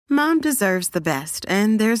Mom deserves the best,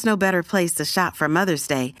 and there's no better place to shop for Mother's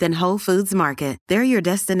Day than Whole Foods Market. They're your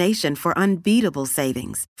destination for unbeatable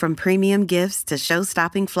savings, from premium gifts to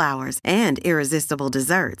show-stopping flowers and irresistible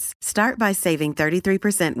desserts. Start by saving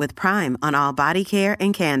 33% with Prime on all body care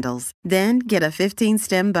and candles. Then get a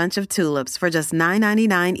 15-stem bunch of tulips for just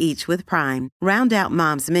 $9.99 each with Prime. Round out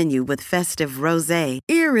Mom's menu with festive rosé,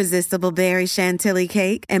 irresistible berry chantilly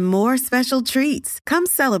cake, and more special treats. Come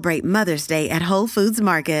celebrate Mother's Day at Whole Foods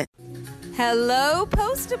Market. Hello,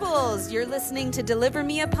 Postables! You're listening to Deliver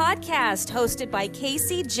Me a Podcast, hosted by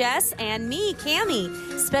Casey, Jess, and me,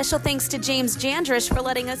 Cammie. Special thanks to James Jandrish for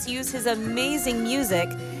letting us use his amazing music.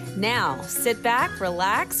 Now, sit back,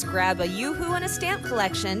 relax, grab a Yoo-Hoo and a stamp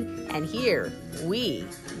collection, and here we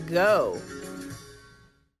go.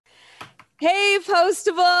 Hey,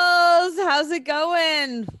 Postables! How's it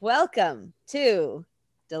going? Welcome to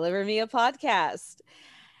Deliver Me a Podcast.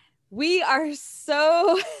 We are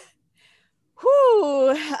so...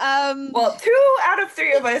 Well, 2 out of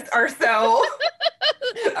 3 of us are so...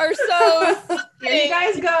 Here you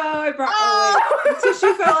guys go. I brought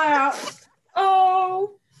tissue fell out.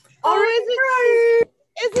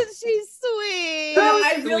 Isn't she sweet? So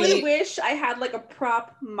I really wish I had like a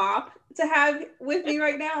prop mop to have with me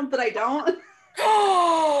right now, but I don't.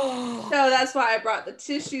 So that's why I brought the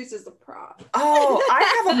tissues as a prop. Oh,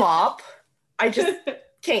 I have a mop. I just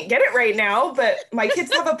can't get it right now, but my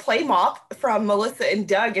kids have a play mop from Melissa and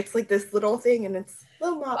Doug. It's like this little thing, and it's a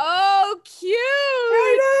little mop. Oh, cute.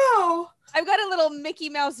 I know. I've got a little Mickey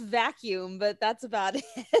Mouse vacuum, but that's about it.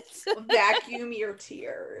 Vacuum your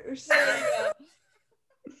tears.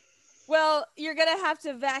 Well, you're going to have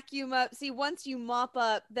to vacuum up. See, once you mop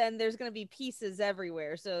up, then there's going to be pieces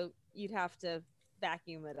everywhere. So you'd have to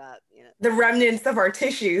vacuum it up. You know? The remnants of our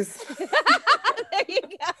tissues. There you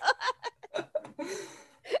go.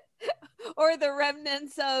 Or the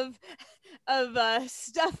remnants of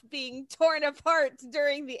stuff being torn apart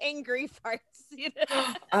during the angry parts. You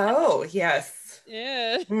know? Oh, yes.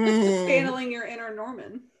 Yeah. Channeling your inner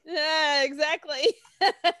Norman. Yeah, exactly.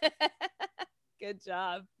 Good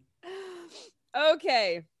job.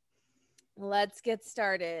 Okay, let's get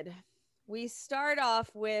started. We start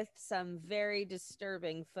off with some very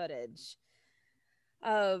disturbing footage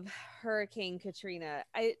of Hurricane Katrina.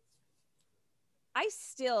 I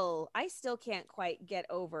still can't quite get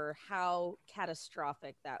over how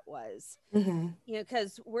catastrophic that was. Mm-hmm. You know,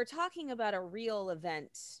 because we're talking about a real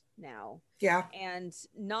event now. Yeah. And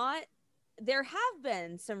there have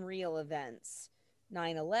been some real events,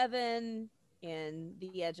 9/11 and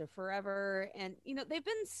The Edge of Forever. And, you know, they've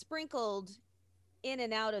been sprinkled in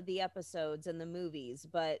and out of the episodes and the movies.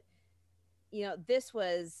 But, you know, this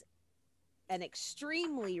was an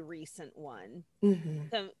extremely recent one,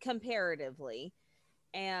 mm-hmm. comparatively.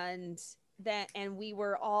 And we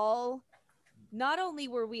were all, not only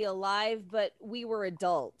were we alive, but we were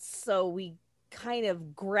adults. So we kind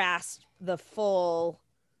of grasped the full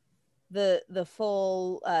thing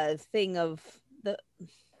of the,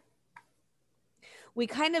 we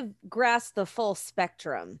kind of grasped the full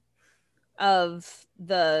spectrum of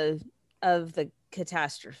the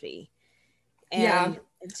catastrophe. And yeah.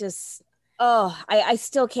 it just, I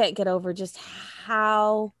still can't get over just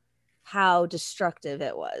how destructive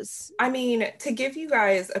it was. I mean, to give you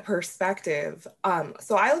guys a perspective,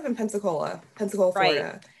 so I live in Pensacola, Florida,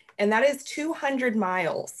 right. And that is 200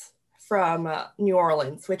 miles from New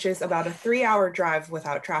Orleans, which is about a 3-hour drive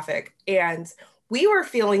without traffic. And we were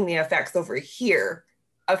feeling the effects over here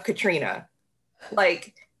of Katrina.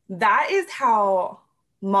 Like, that is how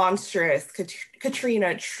monstrous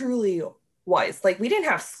Katrina truly was. Like, we didn't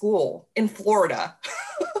have school in Florida.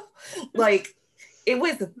 Like, it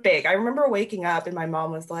was big. I remember waking up and my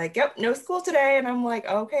mom was like, yep, no school today. And I'm like,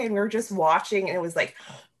 okay. And we were just watching, and it was like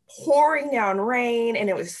pouring down rain, and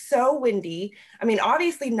it was so windy. I mean,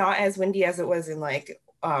 obviously not as windy as it was in like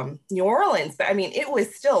New Orleans, but I mean, it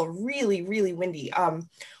was still really, really windy.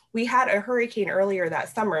 We had a hurricane earlier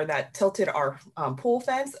that summer that tilted our pool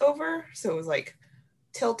fence over. So it was like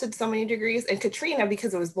tilted so many degrees. And Katrina,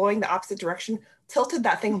 because it was blowing the opposite direction, tilted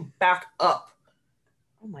that thing back up.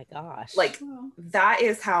 Oh my gosh. Like, that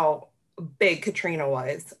is how big Katrina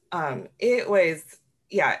was. It was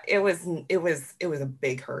a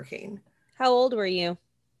big hurricane. How old were you?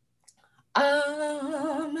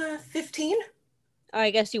 15. Oh,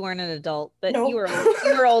 I guess you weren't an adult, but no. you were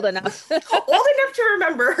old enough. Old enough to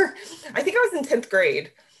remember. I think I was in 10th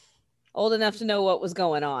grade. Old enough to know what was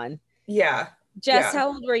going on. Yeah. Jess, how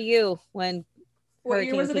old were you when? What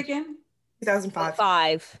year was it again? 2005.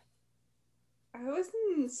 5. I was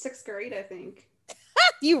in 6th grade, I think.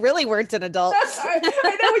 You really weren't an adult. I know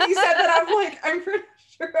when you said that, I'm pretty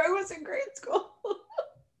sure I was in grade school.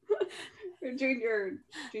 Or junior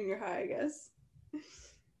high, I guess.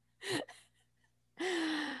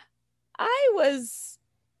 I was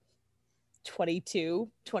 22,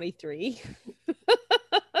 23.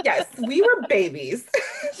 Yes, we were babies.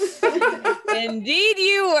 Indeed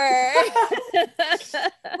you were. Well,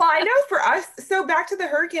 I know for us, so back to the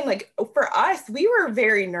hurricane, like for us, we were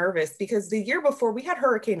very nervous because the year before we had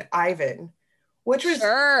Hurricane Ivan, which was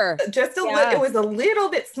just it was a little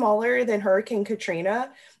bit smaller than Hurricane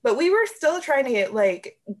Katrina, but we were still trying to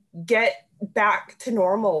get back to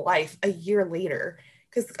normal life a year later,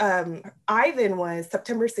 because Ivan was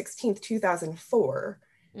September 16th, 2004.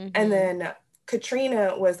 And then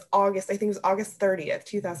Katrina was August 30th,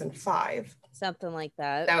 2005. Something like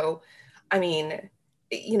that. So, I mean,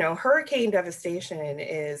 hurricane devastation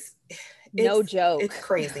is no joke. It's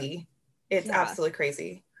crazy. It's absolutely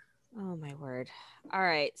crazy. Oh my word. All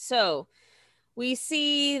right. So we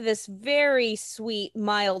see this very sweet,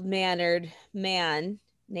 mild-mannered man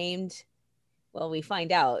named, well, we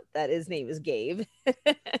find out that his name is Gabe.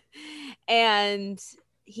 And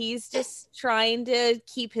he's just trying to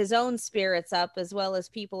keep his own spirits up as well as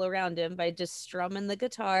people around him by just strumming the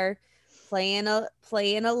guitar, playing a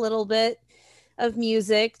little bit of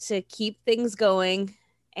music to keep things going.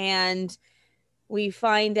 And we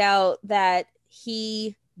find out that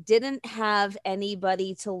he didn't have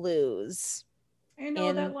anybody to lose. I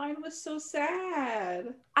know, that line was so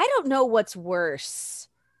sad. I don't know what's worse,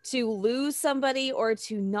 to lose somebody or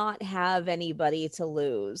to not have anybody to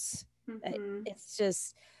lose. It's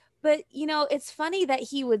just, but it's funny that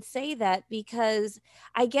he would say that, because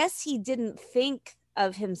I guess he didn't think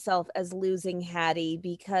of himself as losing Hattie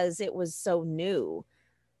because it was so new.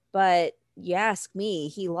 But you ask me,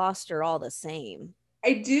 he lost her all the same.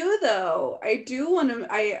 I do, though. I do want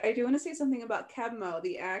to say something about Kebmo,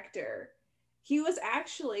 the actor. He was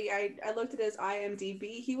actually, I looked at his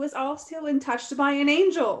IMDb, he was also in Touched by an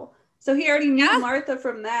Angel. So he already knew Martha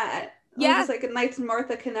from that. It was like a Knights and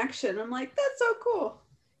Martha connection. I'm like, that's so cool.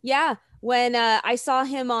 Yeah. When I saw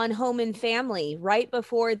him on Home and Family right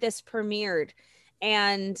before this premiered,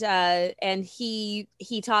 and he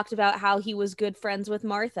talked about how he was good friends with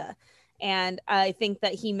Martha. And I think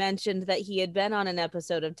that he mentioned that he had been on an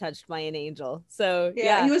episode of Touched by an Angel. So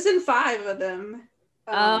yeah. He was in 5 of them.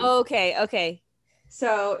 Okay.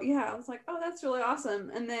 So I was like, oh, that's really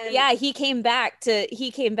awesome. And then he came back to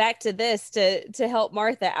this to help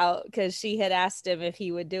Martha out because she had asked him if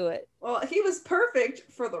he would do it. Well, he was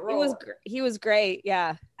perfect for the role. He was great.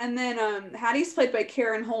 Yeah. And then Hattie's played by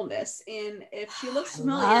Karen Holness, and if she looks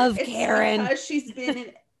familiar, love Karen because she's been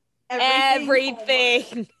in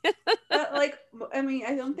everything. But, I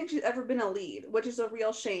don't think she's ever been a lead, which is a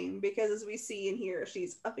real shame because, as we see and hear,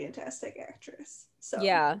 she's a fantastic actress. So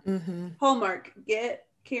Hallmark, get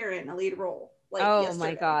Karen a lead role. Oh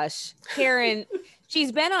my gosh, Karen!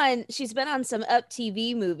 she's been on some Up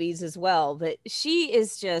TV movies as well, but she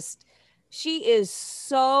is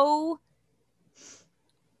so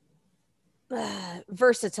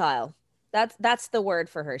versatile. That's the word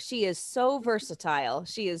for her. She is so versatile.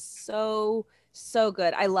 She is so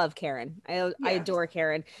good. I love Karen. I adore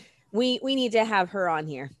Karen. We need to have her on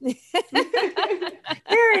here.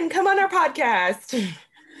 Karen, come on our podcast.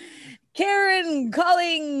 Karen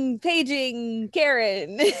paging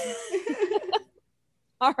Karen.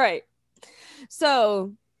 All right.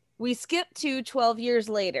 So we skip to 12 years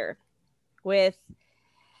later with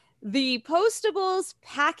the Postables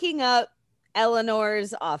packing up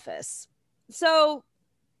Eleanor's office. So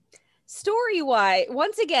story-wise,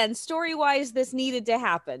 this needed to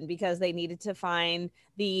happen because they needed to find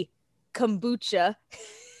the kombucha.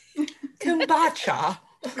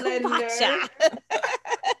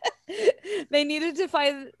 They needed to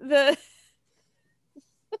find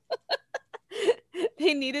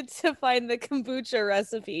the kombucha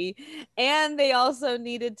recipe, and they also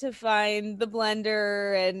needed to find the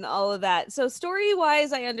blender and all of that. So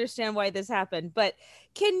story-wise, I understand why this happened, but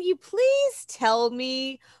can you please tell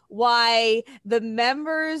me why the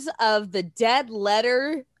members of the dead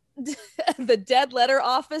letter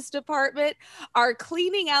office department are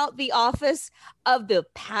cleaning out the office of the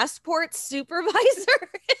passport supervisor?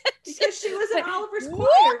 Because she was in Oliver's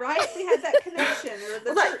choir, right? They had that connection, or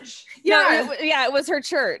the church. It was her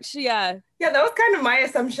church. Yeah, that was kind of my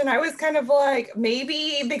assumption. I was kind of like,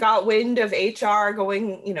 maybe they got wind of HR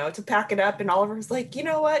going, to pack it up, and Oliver was like, you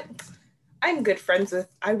know what? I was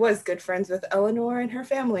good friends with Eleanor and her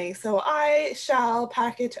family, so I shall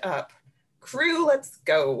pack it up. Crew, let's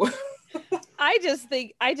go. I just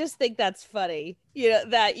think that's funny.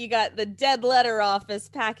 That you got the dead letter office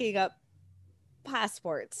packing up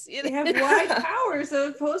passports. They have wide powers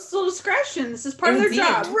of postal discretion. This is part of their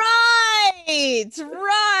job. Right.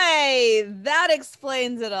 That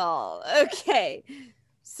explains it all. Okay.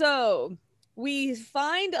 So we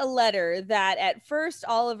find a letter that at first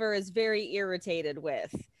Oliver is very irritated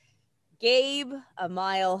with. Gabe, a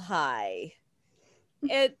mile high.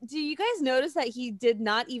 Do you guys notice that he did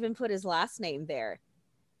not even put his last name there?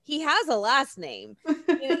 He has a last name.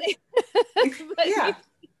 Yeah.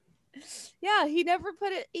 Yeah, he never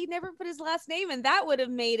put his last name, and that would have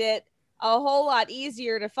made it a whole lot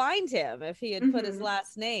easier to find him if he had put his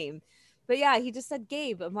last name. But yeah, he just said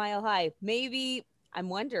Gabe, a mile high. Maybe, I'm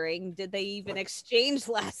wondering, did they even exchange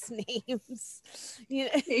last names?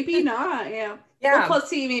 Maybe not. Yeah. Well, plus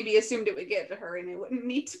he maybe assumed it would get to her and it wouldn't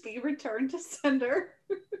need to be returned to sender.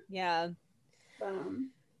 Yeah.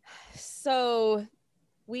 So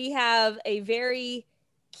we have a very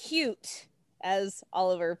cute, as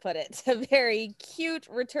Oliver put it, a very cute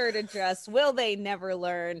return address, will they never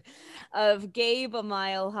learn, of Gabe, a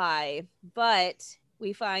mile high. But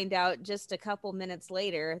we find out just a couple minutes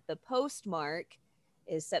later, the postmark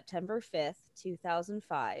is September 5th,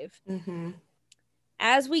 2005.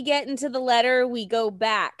 As we get into the letter, we go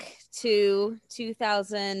back to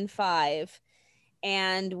 2005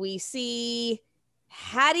 and we see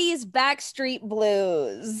Hattie's Backstreet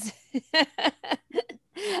Blues.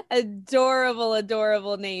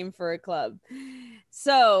 Adorable name for a club.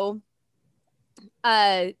 So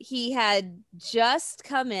he had just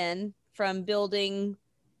come in from building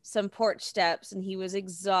some porch steps and he was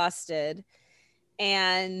exhausted.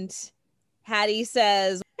 And Hattie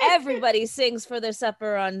says, everybody sings for their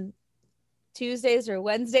supper on Tuesdays or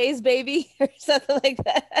Wednesdays, baby, or something like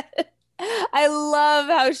that. I love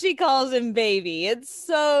how she calls him baby. It's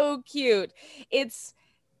so cute. It's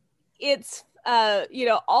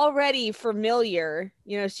already familiar.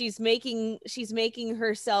 She's making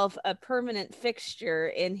herself a permanent fixture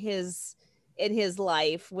in his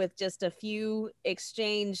life with just a few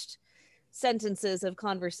exchanged sentences of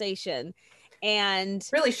conversation. And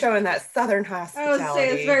really showing that Southern hospitality. I would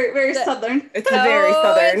say it's very, very Southern. It's very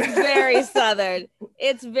Southern. It's very Southern.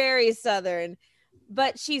 It's very Southern.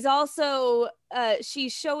 But she's also,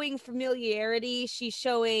 she's showing familiarity. She's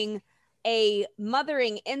showing a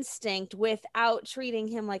mothering instinct without treating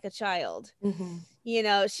him like a child.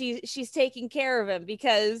 She's taking care of him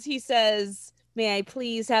because he says, may I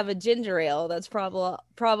please have a ginger ale? That's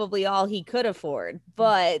probably all he could afford.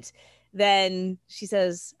 But then she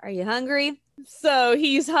says, are you hungry? So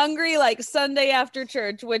he's hungry like Sunday after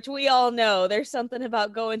church, which we all know there's something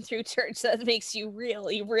about going through church that makes you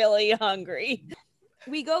really, really hungry.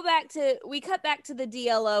 We cut back to the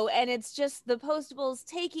DLO and it's just the Postables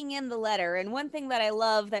taking in the letter. And one thing that I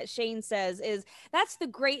love that Shane says is that's the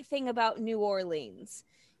great thing about New Orleans.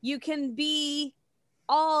 You can be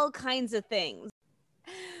all kinds of things.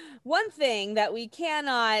 One thing that we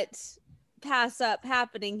cannot pass up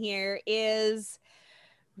happening here is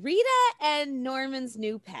Rita and Norman's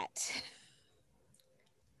new pet.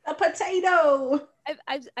 A potato.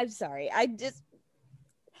 I'm sorry. I just,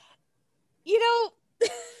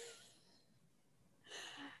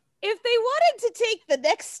 if they wanted to take the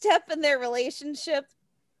next step in their relationship,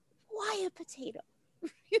 why a potato?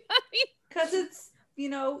 You know what I mean? Because it's,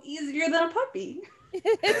 easier than a puppy.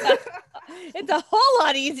 It's a whole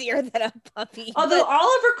lot easier than a puppy. Although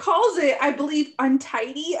Oliver calls it, I believe,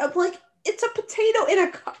 untidy. I'm like, it's a potato in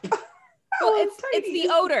a cup. Well, it's the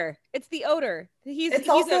odor. It's the odor. It's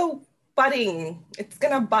also budding. It's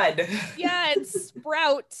gonna bud. Yeah, it's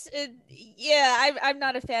sprout. I'm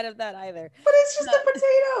not a fan of that either. But it's just a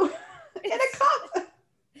potato in a cup.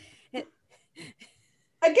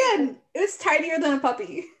 Again, it's tinier than a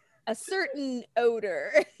puppy. A certain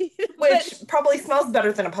odor. Which probably smells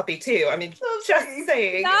better than a puppy too. I mean, just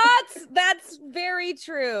saying. That's very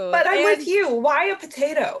true. But I'm with you. Why a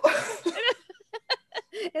potato?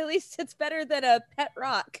 At least it's better than a pet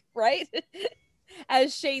rock, right?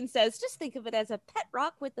 As Shane says, just think of it as a pet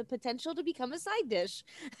rock with the potential to become a side dish.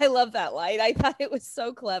 I love that line. I thought it was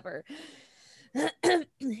so clever.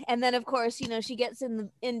 And then, of course, she gets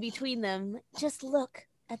in between them. Just look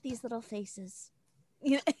at these little faces.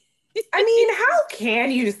 I mean, how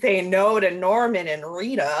can you say no to Norman and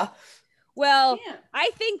Rita? Well, yeah.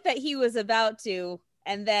 I think that he was about to,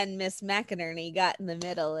 and then Miss McInerney got in the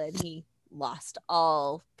middle and he lost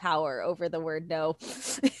all power over the word no.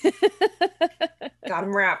 Got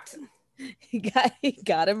him wrapped.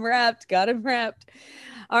 Got him wrapped.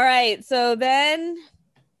 All right, so then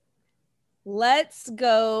let's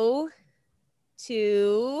go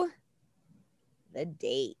to the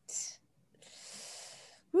date.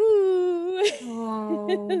 Ooh.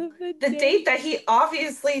 Oh, the date that he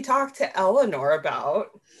obviously talked to Eleanor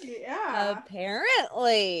about. Yeah.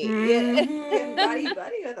 Apparently. Mhm.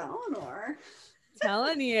 Buddy with Eleanor.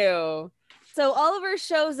 Telling you. So Oliver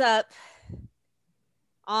shows up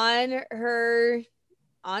on her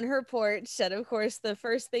porch, and of course the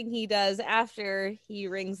first thing he does after he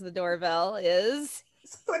rings the doorbell is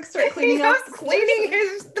Like start cleaning He up. was cleaning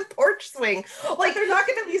the porch swing. Like they're not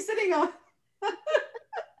going to be sitting on.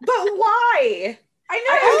 But why? I know.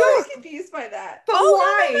 I I'm confused by that. But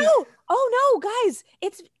why? no. Oh no, guys,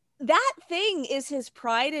 it's that thing is his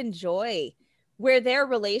pride and joy where their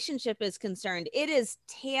relationship is concerned. It is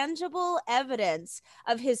tangible evidence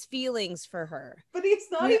of his feelings for her. But he's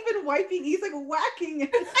not even wiping. He's like whacking it.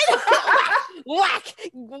 Whack,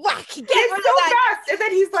 get It's rid of so that. fast. And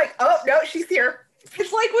then he's like, oh, no, she's here.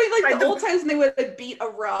 It's like when the old times when they would beat a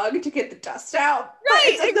rug to get the dust out.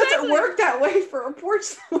 Right, It doesn't work that way for a porch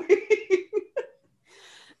swing.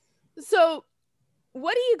 So,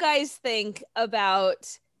 what do you guys think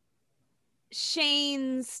about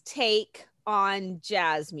Shane's take on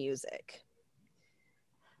jazz music?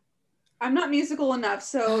 I'm not musical enough,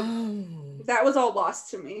 so that was all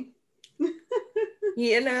lost to me.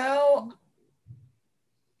 You know,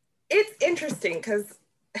 it's interesting because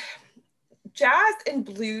jazz and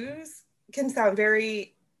blues can sound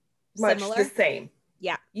very much Similar? the same.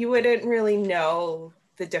 Yeah. You wouldn't really know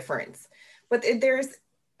the difference. But there's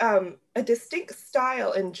a distinct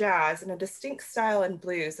style in jazz and a distinct style in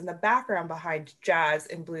blues, and the background behind jazz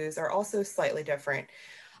and blues are also slightly different.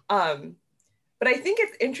 But I think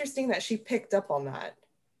it's interesting that she picked up on that.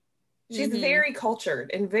 She's very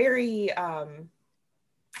cultured and very, I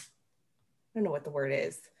don't know what the word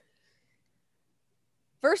is.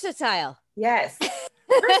 Versatile. Yes,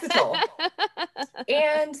 versatile.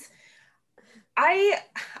 And I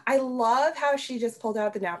love how she just pulled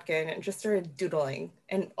out the napkin and just started doodling,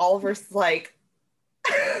 and Oliver's like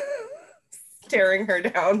staring her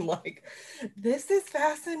down like, this is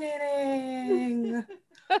fascinating.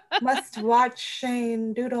 Must watch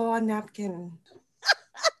Shane doodle on napkin.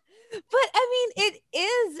 But I mean, it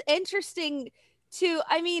is interesting to,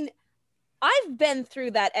 I mean, I've been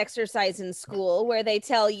through that exercise in school where they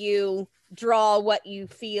tell you draw what you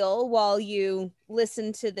feel while you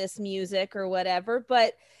listen to this music or whatever.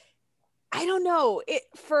 But I don't know, it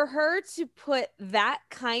for her to put that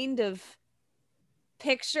kind of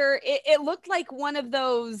picture, it looked like one of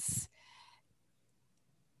those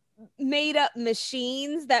made up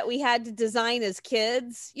machines that we had to design as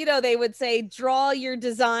kids. You know, they would say, draw your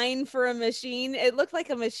design for a machine. It looked like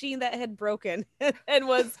a machine that had broken and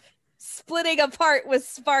was splitting apart with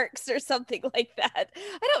sparks or something like that.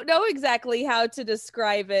 I don't know exactly how to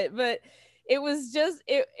describe it, but it was just,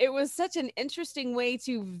 it was such an interesting way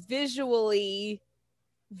to visually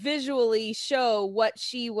show what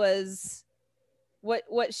she was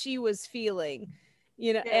feeling,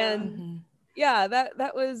 you know. Yeah. And yeah,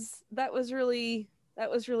 that was really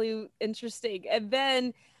interesting. And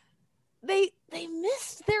then they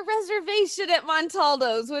missed their reservation at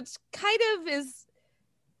Montaldo's, which kind of is,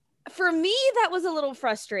 for me, that was a little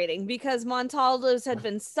frustrating because Montaldo's had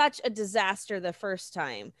been such a disaster the first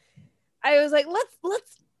time. I was like,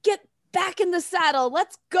 let's get back in the saddle.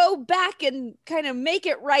 Let's go back and kind of make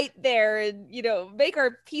it right there and, you know, make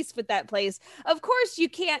our peace with that place. Of course, you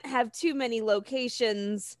can't have too many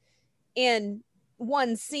locations in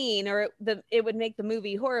one scene or it would make the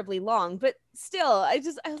movie horribly long, but still, I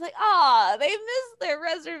was like, they missed their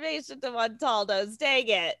reservation to Montaldo's, dang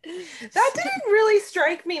it. That didn't really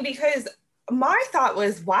strike me because my thought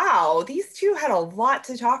was, wow, these two had a lot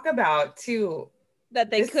to talk about too.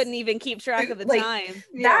 That they couldn't even keep track of the time.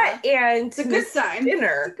 That and it's a good sign.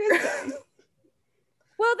 Dinner. It's a good sign.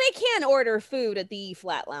 Well, they can order food at the E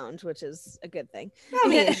Flat Lounge, which is a good thing. I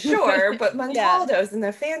mean, sure, but Montaldo's and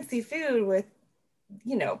the fancy food with,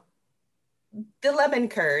 you know, the lemon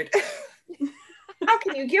curd. How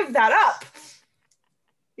can you give that up?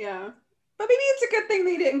 Yeah. But maybe it's a good thing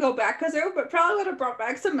they didn't go back because they probably would have brought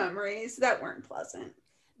back some memories that weren't pleasant.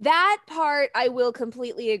 That part I will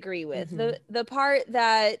completely agree with. The part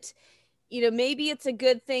that, you know, maybe it's a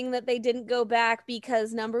good thing that they didn't go back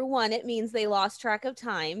because, number one, it means they lost track of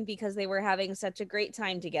time because they were having such a great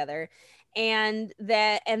time together. And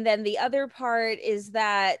then the other part is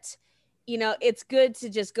that, you know, it's good to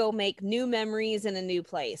just go make new memories in a new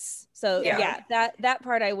place. So yeah, that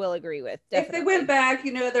part I will agree with. Definitely. If they went back,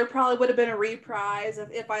 you know, there probably would have been a reprise of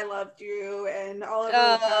If I Loved You, and Oliver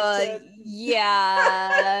would have to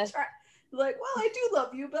yeah. like, well, I do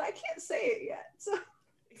love you, but I can't say it yet. So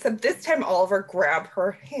except this time, Oliver grabbed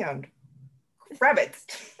her hand. Grab it.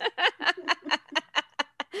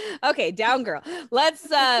 Okay, down girl. Let's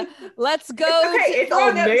go. It's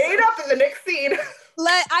all made up in the next scene.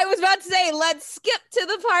 I was about to say, let's skip to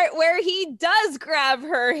the part where he does grab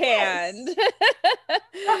her hand.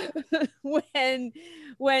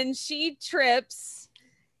 when she trips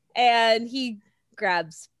and he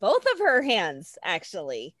grabs both of her hands,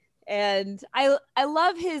 actually. And I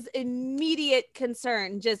love his immediate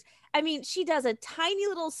concern. She does a tiny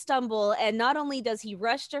little stumble, and not only does he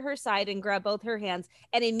rush to her side and grab both her hands,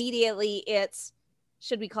 and immediately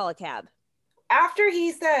should we call a cab? After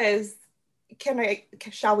he says,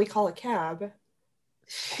 shall we call a cab?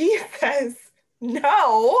 She says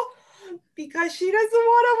no, because she doesn't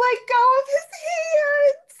want to let go of his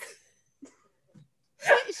hands.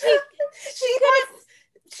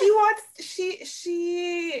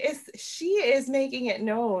 She is making it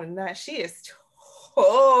known that she is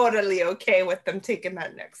totally okay with them taking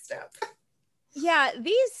that next step. Yeah,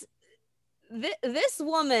 this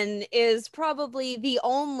woman is probably the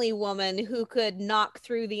only woman who could knock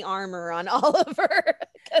through the armor on Oliver.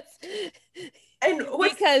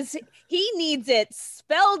 Because he needs it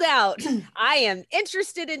spelled out. I am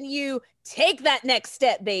interested in you. Take that next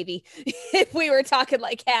step, baby. If we were talking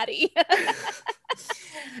like Hattie.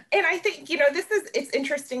 And I think, it's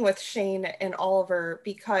interesting with Shane and Oliver,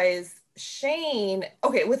 because Shane,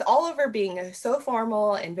 with Oliver being so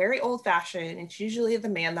formal and very old-fashioned, it's usually the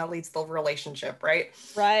man that leads the relationship, right?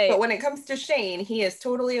 Right. But when it comes to Shane, he is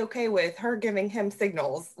totally okay with her giving him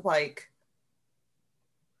signals like,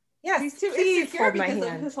 yes, he's too please insecure hold my because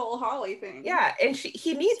hand. of his whole Holly thing. Yeah, and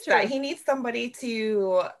he needs that. He needs somebody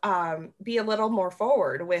to be a little more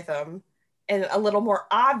forward with him and a little more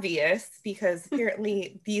obvious, because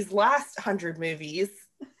apparently these last 100 movies,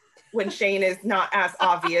 when Shane is not as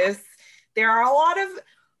obvious, there are a lot of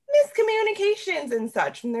miscommunications and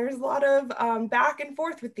such, and there's a lot of back and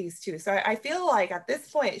forth with these two. So I feel like at this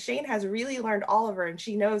point, Shane has really learned Oliver, and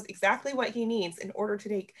she knows exactly what he needs in order to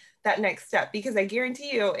take that next step. Because I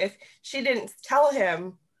guarantee you, if she didn't tell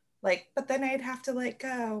him, but then I'd have to let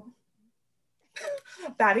go,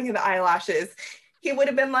 batting of the eyelashes, he would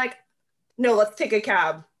have been like, no, let's take a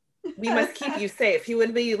cab. We must keep you safe. He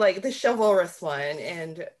would be like the chivalrous one.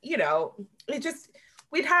 And,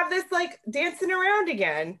 we'd have this dancing around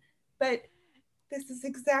again. But this is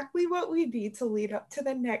exactly what we need to lead up to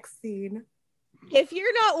the next scene. If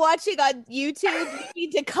you're not watching on YouTube, you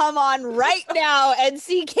need to come on right now and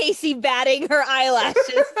see Casey batting her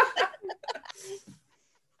eyelashes.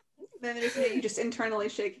 Then there's me just internally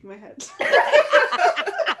shaking my head.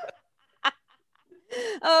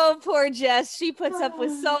 Oh, poor Jess. She puts up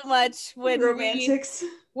with so much when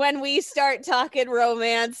we start talking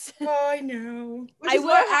romance. Oh, I know. I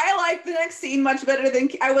like the next scene much better than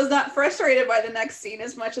I was not frustrated by the next scene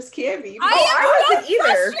as much as Cammy. I wasn't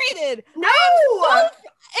either. Frustrated. No.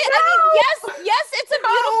 Yes, it's a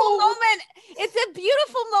beautiful moment. It's a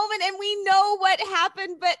beautiful moment, and we know what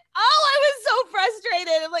happened. But I was so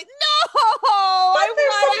frustrated. I'm like, no, I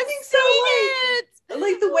want to see it.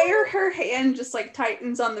 Like the way her hand just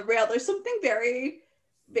tightens on the rail. There's something very,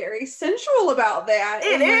 very sensual about that.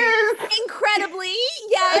 It is incredibly.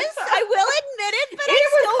 Yes, I will admit it, but I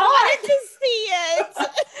still wanted to see it.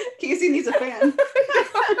 Casey needs a fan.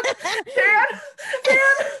 Dan.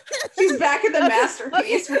 She's back in the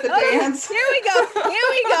masterpiece with the dance. Here we go.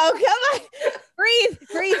 Come on. Breathe,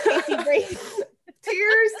 Casey, breathe.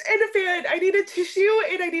 Tears and a fan. I need a tissue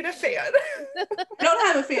and I need a fan. I don't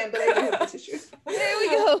have a fan, but I do have a tissue. There we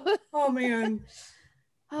go. Oh man.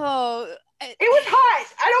 Oh, it was hot.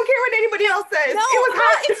 I don't care what anybody else says. No, it was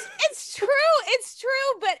hot. It's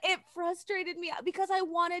true, but it frustrated me because I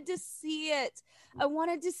wanted to see it. I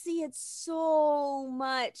wanted to see it so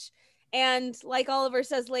much. And like Oliver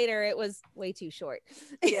says later, it was way too short.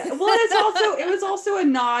 Yeah. Well, it was also a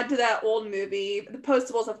nod to that old movie. The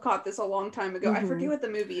Postables have caught this a long time ago. I forget what the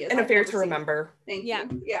movie is. An Affair to Remember. Thank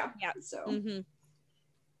you. Yeah. So. Mm-hmm.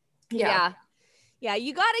 Yeah.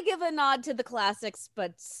 You got to give a nod to the classics,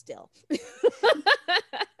 but still. I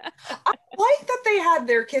like that they had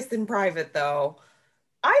their kiss in private, though.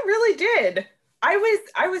 I really did. I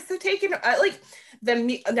was so taken.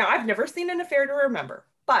 Now I've never seen An Affair to Remember.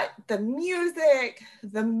 But the music,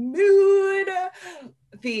 the mood,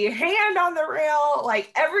 the hand on the rail,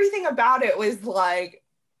 everything about it was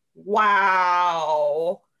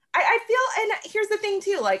wow. I feel, and here's the thing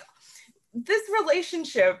too, this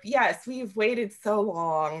relationship, yes, we've waited so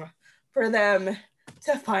long for them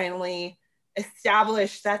to finally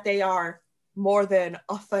establish that they are more than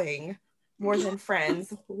a thing, more than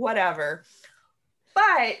friends, whatever.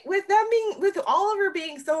 But with Oliver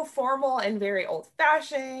being so formal and very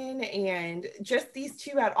old-fashioned, and just these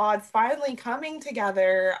two at odds finally coming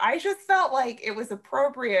together, I just felt like it was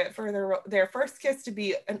appropriate for their first kiss to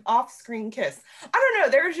be an off-screen kiss. I don't know,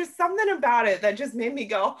 there was just something about it that just made me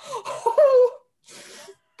go, oh,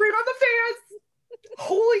 bring on the fans.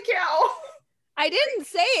 Holy cow. I didn't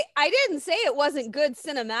say it wasn't good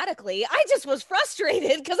cinematically. I just was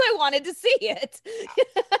frustrated because I wanted to see it.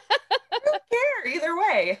 I don't care either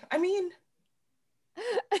way. I mean,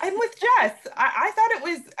 I'm with Jess. I thought it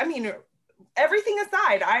was, I mean, everything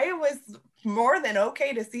aside, I was more than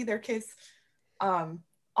okay to see their kiss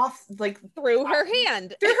off, like through her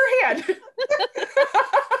hand. Through her hand. Is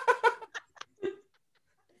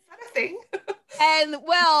that a thing? And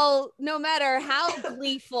well, no matter how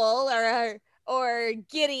gleeful or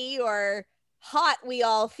giddy or hot we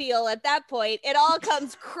all feel at that point, it all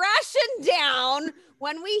comes crashing down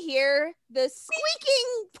when we hear the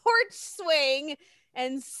squeaking porch swing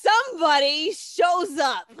and somebody shows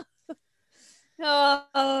up.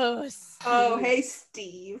 Oh, hey,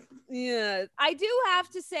 Steve. Yeah, I do have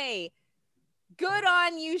to say, good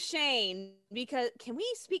on you, Shane, because can we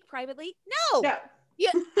speak privately? No.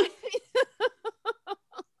 Yeah.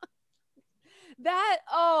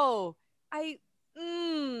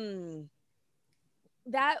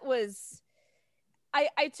 That was,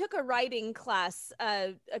 I took a writing class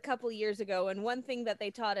a couple years ago, and one thing that they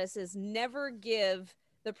taught us is never give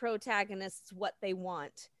the protagonists what they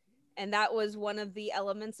want. And that was one of the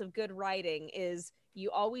elements of good writing, is you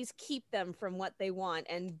always keep them from what they want.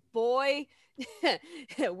 And boy,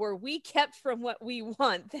 were we kept from what we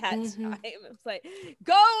want that time. It's like,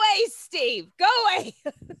 go away, Steve, go away.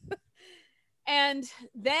 And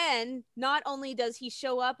then not only does he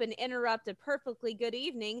show up and interrupt a perfectly good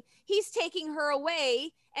evening, he's taking her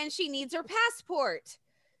away and she needs her passport.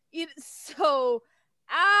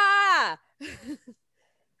 Yeah.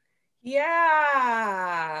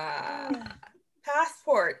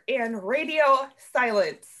 Passport and radio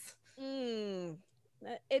silence.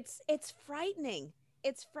 It's frightening.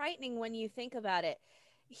 It's frightening when you think about it.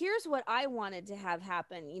 Here's what I wanted to have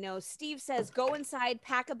happen. You know, Steve says, go inside,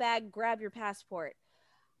 pack a bag, grab your passport.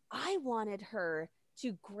 I wanted her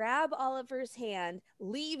to grab Oliver's hand,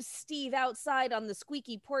 leave Steve outside on the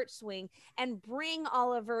squeaky porch swing, and bring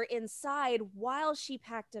Oliver inside while she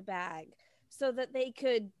packed a bag so that they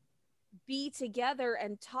could be together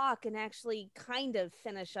and talk and actually kind of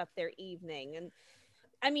finish up their evening. And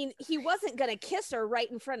I mean, he wasn't going to kiss her right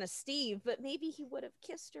in front of Steve, but maybe he would have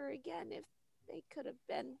kissed her again if they could have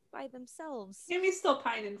been by themselves. Amy's still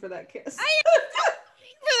pining for that kiss. I am still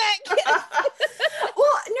pining for that kiss.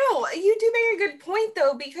 Well, no, you do make a good point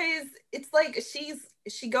though, because it's like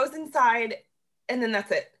she goes inside and then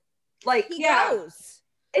that's it. Like he goes.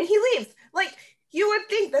 And he leaves. Like, you would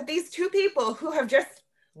think that these two people who have just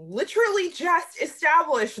literally just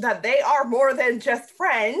established that they are more than just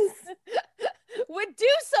friends would do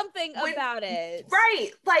something about it.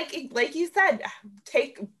 Right. Like you said,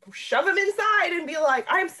 shove him inside and be like,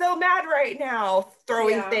 I'm so mad right now,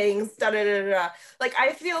 throwing things, da-da-da-da. Like,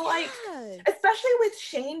 I feel like, especially with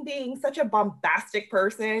Shane being such a bombastic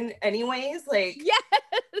person anyways, like,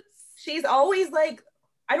 she's always like,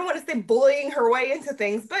 I don't want to say bullying her way into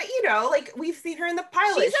things, but you know, like we've seen her in the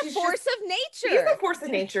pilot. She's a force of nature. She's a force of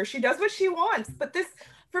nature. She does what she wants. But this,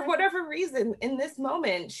 for whatever reason, in this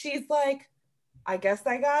moment, she's like, I guess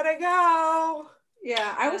I gotta go.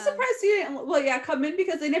 Yeah, I was surprised he didn't come in,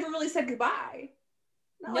 because they never really said goodbye.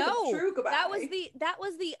 Not like a true goodbye. That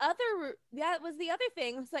was the other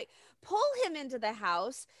thing. It was like, pull him into the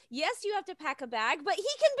house. Yes, you have to pack a bag, but he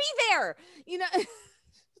can be there. You know, dang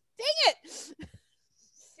it.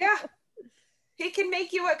 Yeah. He can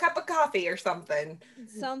make you a cup of coffee or something.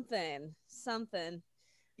 Something.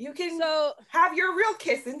 You can have your real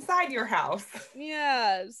kiss inside your house.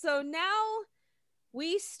 Yeah. So now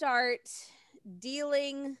we start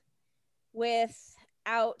dealing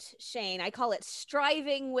without Shane. I call it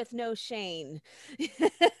striving with no Shane. Back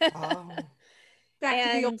to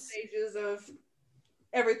the old stages of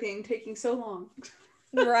everything taking so long.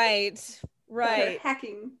 Right.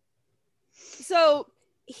 Hacking. So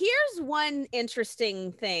here's one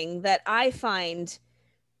interesting thing that I find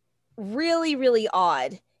really, really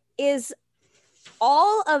odd is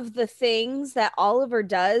all of the things that Oliver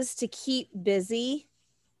does to keep busy,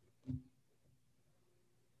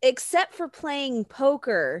 except for playing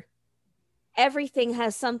poker, everything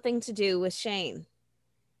has something to do with Shane.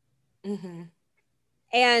 Mm-hmm.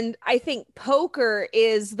 And I think poker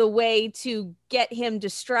is the way to get him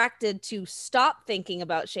distracted to stop thinking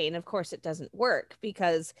about Shane. Of course, it doesn't work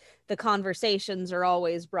because the conversations are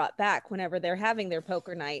always brought back whenever they're having their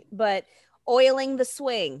poker night. But oiling the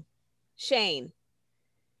swing, Shane.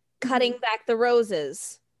 Cutting back the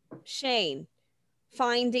roses, Shane.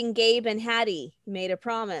 Finding Gabe and Hattie, he made a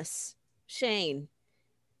promise, Shane.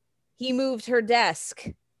 He moved her desk,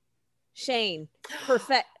 Shane.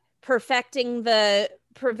 Perfecting the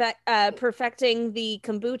kombucha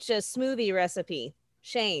smoothie recipe,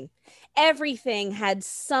 Shane. Everything had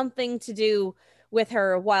something to do with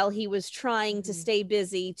her while he was trying to stay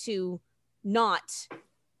busy to not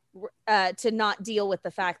deal with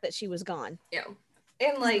the fact that she was gone. Yeah.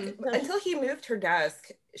 And like until he moved her desk,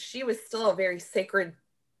 she was still a very sacred.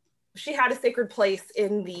 She had a sacred place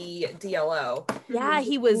in the DLO. Yeah,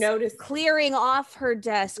 he was clearing off her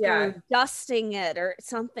desk or dusting it or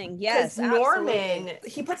something. Yes, Norman,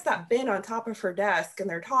 he puts that bin on top of her desk and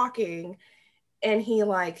they're talking, and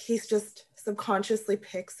he's just subconsciously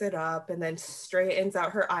picks it up and then straightens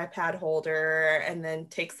out her iPad holder and then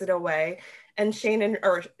takes it away. And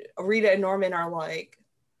Rita and Norman are like,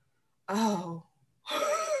 oh.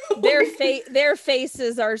 Their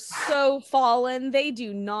faces are so fallen. They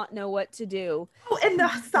do not know what to do. Oh, and the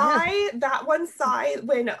sigh, that one sigh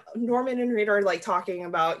when Norman and Rita are like talking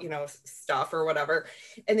about, stuff or whatever.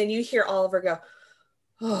 And then you hear Oliver go,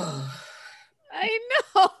 oh. I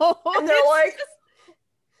know. And they're like,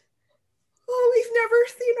 oh, we've never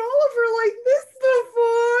seen Oliver like this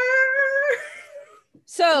before.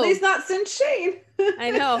 So at least not since Shane.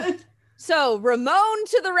 I know. So Ramon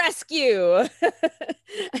to the rescue.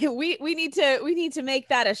 we need to make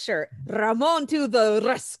that a shirt. Ramon to the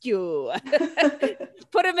rescue.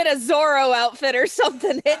 Put him in a Zorro outfit or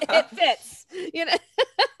something. It fits,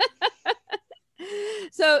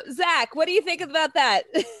 So Zach, what do you think about that?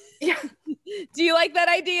 Yeah. Do you like that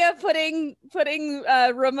idea? Putting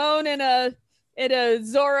Ramon in a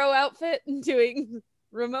Zorro outfit and doing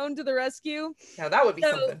Ramon to the rescue. Yeah, that would be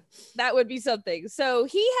something. That would be something. So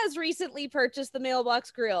he has recently purchased the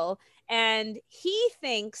Mailbox Grill, and he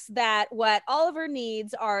thinks that what Oliver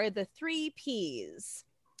needs are the 3 P's.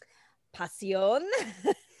 Pasión,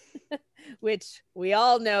 which we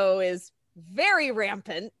all know is very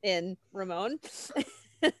rampant in Ramon.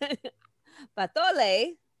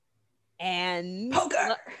 Patole, and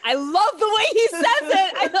poker. I love the way he says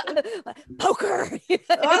it. Poker.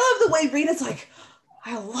 I love the way Rita's like,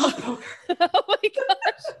 I love poker. Oh my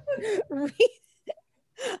gosh.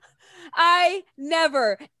 I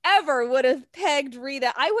never, ever would have pegged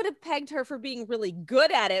Rita. I would have pegged her for being really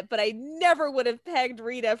good at it, but I never would have pegged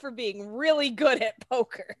Rita for being really good at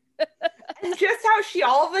poker. And just how she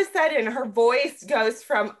all of a sudden, her voice goes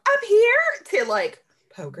from up here to like,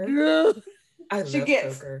 poker. She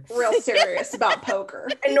gets poker. Real serious about poker.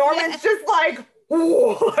 And Norman's just like,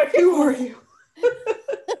 what? Who are you?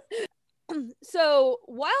 So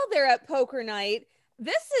while they're at poker night,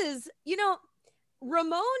 this is,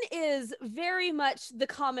 Ramon is very much the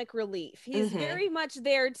comic relief. He's very much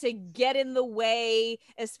there to get in the way,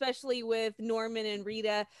 especially with Norman and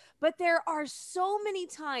Rita. But there are so many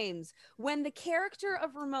times when the character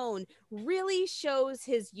of Ramon really shows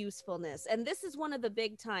his usefulness. And this is one of the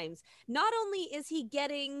big times. Not only is he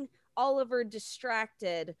getting Oliver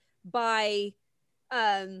distracted by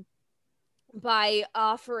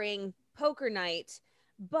offering poker night,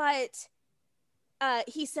 but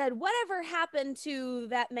he said, whatever happened to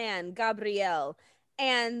that man, Gabriel?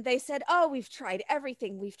 And they said, oh, we've tried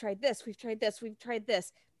everything. We've tried this. We've tried this. We've tried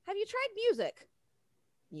this. Have you tried music?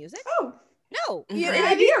 Music? Oh, no. Great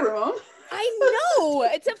idea, Ramon. I know.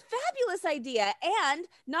 It's a fabulous idea. And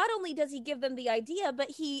not only does he give them the idea,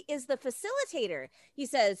 but he is the facilitator. He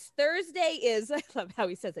says, Thursday is, I love how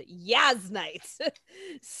he says it, Yaz night.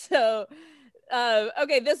 So...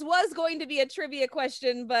 okay, this was going to be a trivia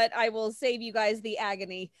question, but I will save you guys the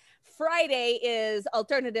agony. Friday is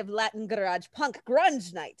alternative Latin garage punk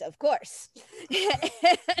grunge night, of course.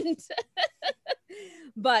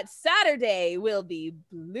 But Saturday will be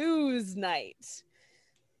blues night.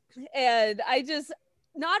 And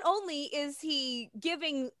not only is he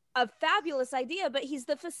giving a fabulous idea, but he's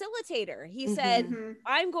the facilitator. He said,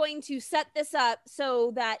 I'm going to set this up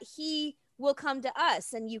so that he will come to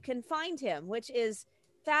us and you can find him, which is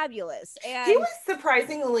fabulous. And he was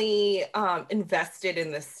surprisingly invested in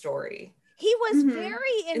this story. He was very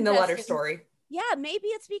invested in the letter story. Yeah, maybe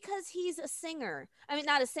it's because he's a singer. I mean,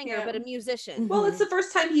 not a singer, but a musician. Well, it's the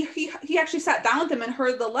first time he actually sat down with him and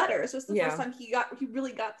heard the letter. So it's the first time he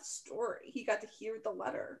really got the story. He got to hear the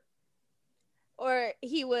letter. or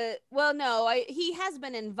he would, well, no, he has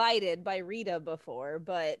been invited by Rita before,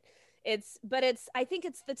 but it's I think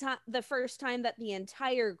it's the first time that the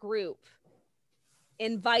entire group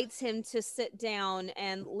invites him to sit down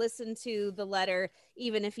and listen to the letter,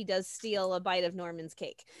 even if he does steal a bite of Norman's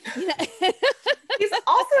cake. You know? He's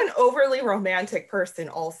also an overly romantic person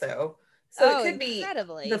also. So it could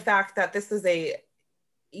incredibly. be the fact that this is the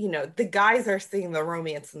guys are seeing the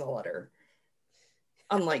romance in the letter.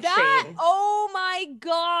 Unlike Shane. Oh my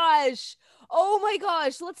gosh. Oh my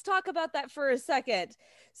gosh. Let's talk about that for a second.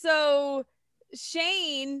 So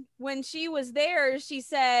Shane, when she was there, she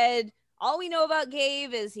said, all we know about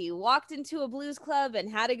Gabe is he walked into a blues club and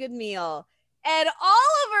had a good meal. And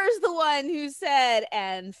Oliver's the one who said,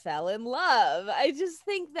 and fell in love. I just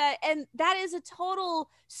think that, and that is a total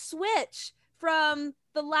switch from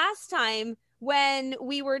the last time when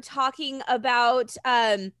we were talking about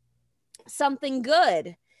something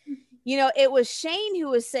good. You know, it was Shane who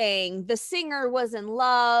was saying the singer was in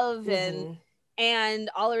love, and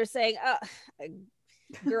Oliver saying, a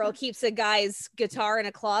girl keeps a guy's guitar in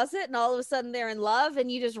a closet, and all of a sudden they're in love,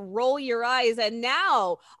 and you just roll your eyes. And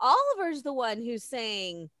now Oliver's the one who's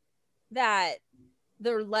saying that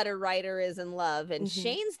the letter writer is in love, and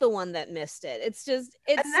Shane's the one that missed it. It's so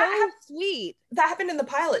sweet. That happened in the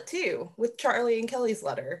pilot too, with Charlie and Kelly's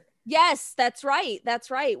letter. Yes, that's right.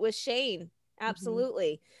 That's right. With Shane.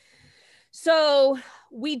 Absolutely. So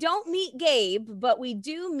we don't meet Gabe, but we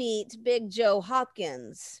do meet Big Joe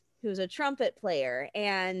Hopkins, who's a trumpet player.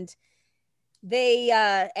 And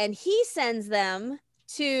he sends them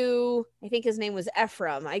to, I think his name was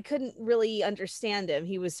Ephraim. I couldn't really understand him.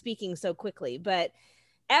 He was speaking so quickly, but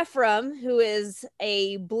Ephraim, who is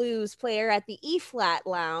a blues player at the E-flat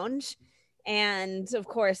lounge. And of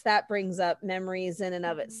course, that brings up memories in and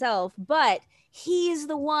of itself. But he's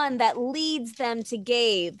the one that leads them to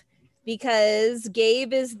Gabe, because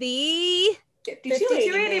Gabe is the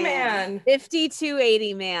 5280 man.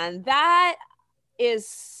 5280 man. That is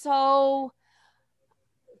so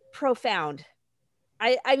profound.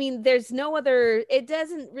 I mean, there's no other, it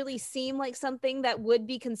doesn't really seem like something that would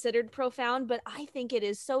be considered profound, but I think it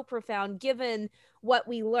is so profound given what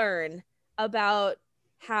we learn about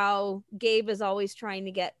how Gabe is always trying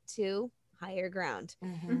to get to higher ground.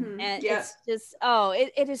 And it's just,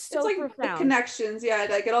 it is so it's like profound. The connections,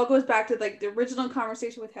 like it all goes back to like the original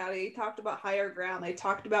conversation with Hattie. They talked about higher ground.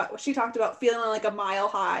 She talked about feeling like a mile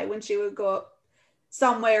high when she would go up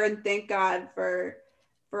somewhere and thank God for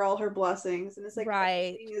all her blessings. And it's like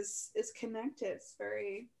everything is connected. It's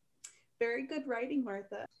very, very good writing,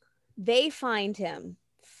 Martha. They find him.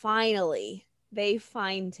 Finally, they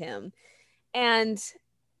find him. And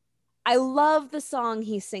I love the song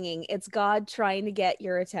he's singing. It's God trying to get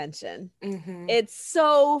your attention. It's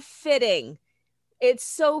so fitting. It's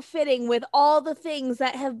so fitting with all the things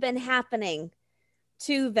that have been happening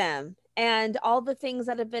to them and all the things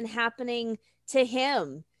that have been happening to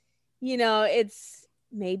him. You know, it's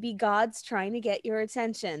maybe God's trying to get your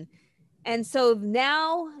attention. And so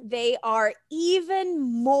now they are even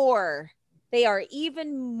more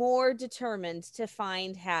determined to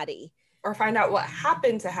find Hattie. Or find out what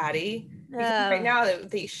happened to Hattie. Because right now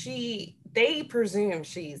they presume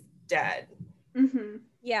she's dead.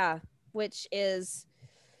 Yeah, which is,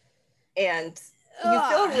 and you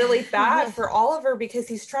feel really bad for Oliver because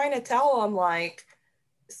he's trying to tell him, like,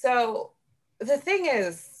 so the thing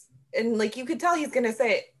is, and like you could tell he's gonna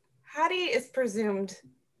say it, Hattie is presumed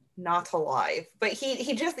not alive, but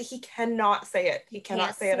he cannot say it. He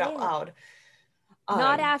cannot say it out loud.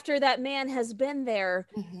 Not after that man has been there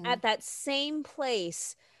at that same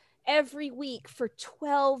place every week for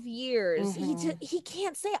 12 years. He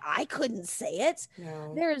can't say it. I couldn't say it.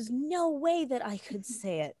 No. There is no way that I could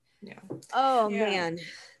say it. Man.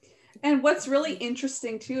 And what's really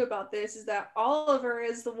interesting too about this is that Oliver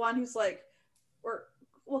is the one who's like,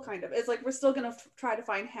 it's like, we're still gonna try to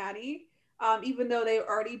find Hattie, even though they've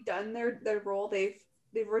already done their role. They've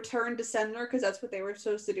returned to sender, because that's what they were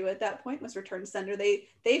supposed to do at that point, was return to sender.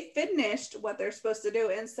 They finished what they're supposed to do.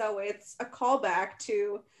 And so it's a callback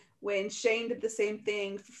to when Shane did the same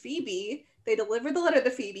thing for Phoebe. They delivered the letter to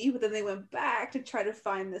Phoebe, but then they went back to try to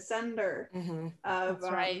find the sender of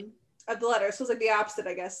the letter. So it's like the opposite,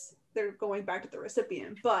 I guess. They're going back to the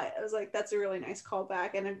recipient. But I was like, that's a really nice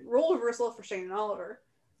callback and a role reversal for Shane and Oliver.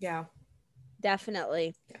 Yeah.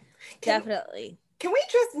 Definitely. Can we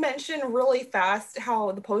just mention really fast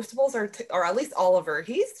how the Postables or at least Oliver,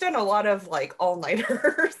 he's done a lot of like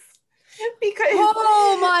all-nighters because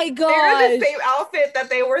oh my god, they're the same outfit that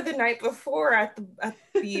they were the night before at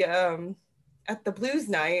the at the blues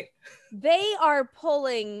night. They are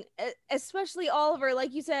pulling, especially Oliver,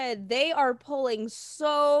 like you said, they are pulling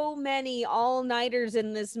so many all-nighters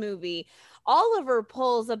in this movie. Oliver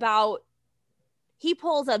pulls he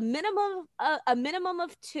pulls a minimum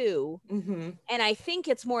of 2, and I think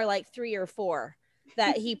it's more like 3 or 4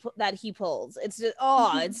 that he pulls. It's just,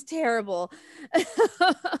 it's terrible.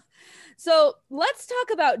 So let's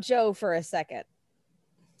talk about Joe for a second.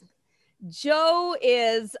 Joe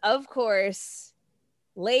is, of course,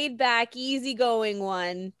 laid back, easygoing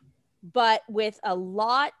one, but with a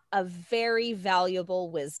lot of very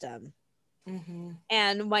valuable wisdom.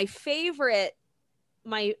 And my favorite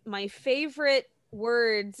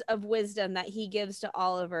words of wisdom that he gives to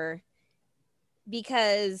Oliver,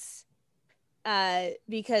 because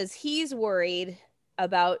he's worried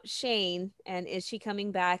about Shane and is she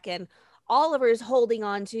coming back, and Oliver's holding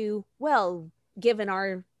on to, well, given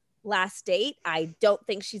our last date, I don't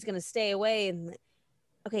think she's going to stay away. And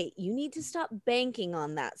okay, you need to stop banking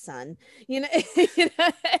on that, son. You know?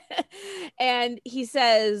 And he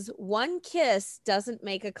says, one kiss doesn't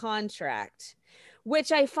make a contract,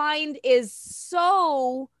 which I find is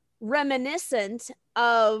so reminiscent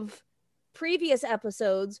of previous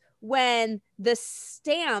episodes when the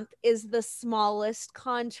stamp is the smallest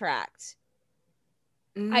contract.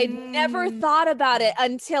 I never thought about it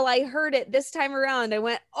until I heard it this time around. I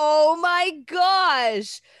went, oh my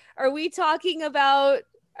gosh. Are we talking about,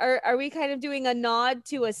 are we kind of doing a nod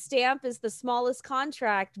to a stamp is the smallest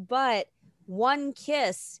contract, but one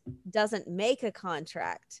kiss doesn't make a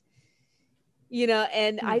contract? You know,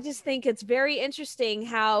 and I just think it's very interesting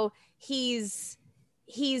how he's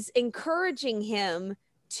encouraging him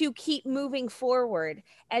to keep moving forward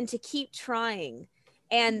and to keep trying.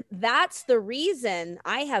 And that's the reason,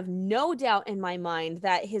 I have no doubt in my mind,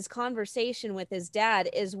 that his conversation with his dad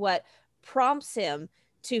is what prompts him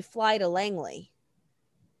to fly to Langley.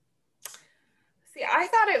 See, I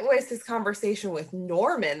thought it was his conversation with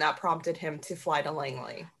Norman that prompted him to fly to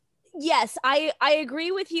Langley. Yes, I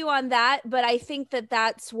agree with you on that, but I think that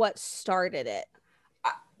that's what started it.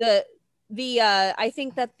 I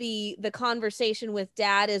think that the conversation with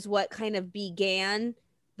dad is what kind of began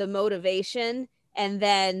the motivation, and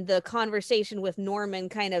then the conversation with Norman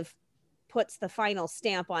kind of puts the final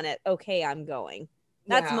stamp on it. Okay, I'm going.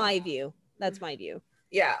 That's my view.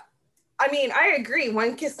 Yeah. I mean, I agree.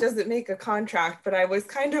 One kiss doesn't make a contract, but I was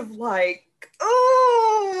kind of like,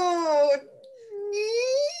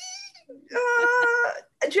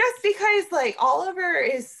 just because, like, Oliver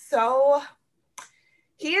is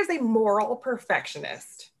he is a moral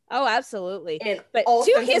perfectionist. Oh, absolutely. But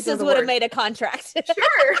 2 kisses would have made a contract.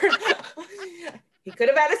 Sure. He could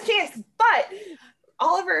have had his chance, but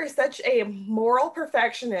Oliver is such a moral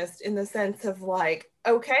perfectionist in the sense of, like,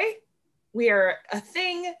 okay, we are a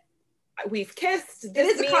thing. We've kissed. It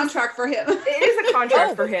is a contract for him. It is a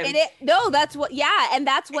contract for him. That's what, and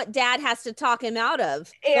that's what dad has to talk him out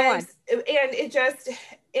of. And it just,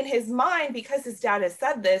 in his mind, because his dad has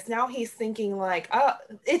said this, now he's thinking like,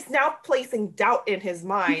 it's now placing doubt in his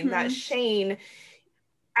mind that Shane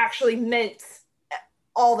actually meant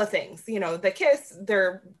all the things, you know, the kiss,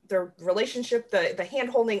 their relationship, the hand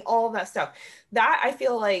holding, all of that stuff. That, I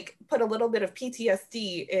feel like, put a little bit of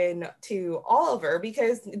PTSD into Oliver,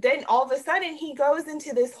 because then all of a sudden he goes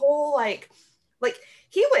into this whole like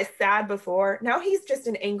he was sad before, now he's just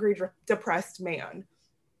an angry, depressed man,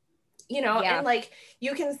 you know. And like,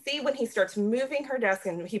 you can see when he starts moving her desk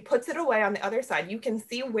and he puts it away on the other side, you can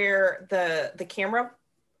see where the camera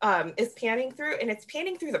is panning through, and it's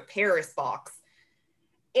panning through the Paris box.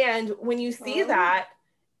 And when you see that,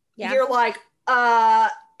 you're like,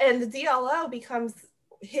 and the DLO becomes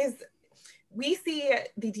we see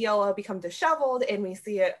the DLO become disheveled, and we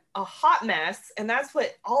see it a hot mess. And that's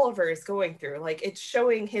what Oliver is going through. Like, it's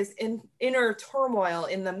showing his inner turmoil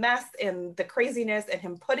in the mess and the craziness, and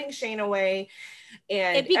him putting Shane away.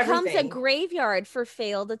 And it becomes everything. A graveyard for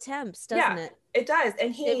failed attempts, doesn't it? It does.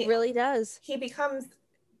 And it really does. He becomes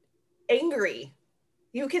angry.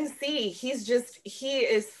 You can see he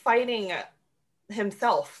is fighting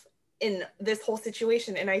himself in this whole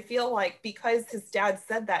situation. And I feel like, because his dad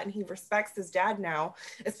said that, and he respects his dad now,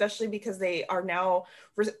 especially because they now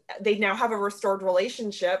have a restored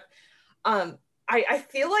relationship. I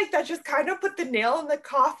feel like that just kind of put the nail in the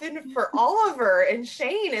coffin for Oliver and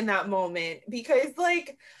Shane in that moment, because,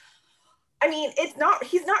 like, I mean,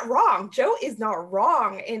 he's not wrong. Joe is not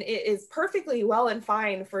wrong. And it is perfectly well and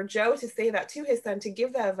fine for Joe to say that to his son, to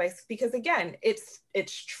give that advice, because, again, it's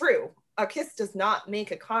true. A kiss does not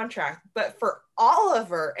make a contract. But for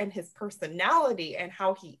Oliver and his personality and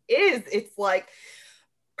how he is, it's like,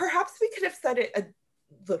 perhaps we could have said it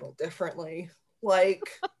little differently. Like,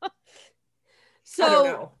 I don't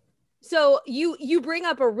know. So you bring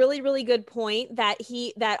up a really, really good point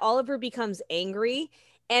that Oliver becomes angry.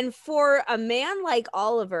 And for a man like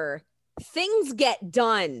Oliver, things get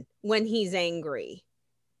done when he's angry.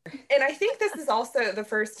 And I think this is also the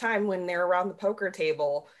first time when they're around the poker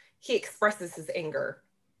table, he expresses his anger.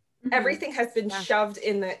 Mm-hmm. Everything has been shoved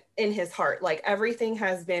in his heart. Like, everything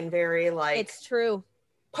has been very, like, it's true,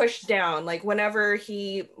 pushed down. Like, whenever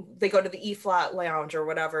they go to the E-flat lounge or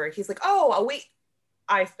whatever, he's like, oh wait,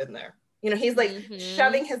 I've been there. You know, he's like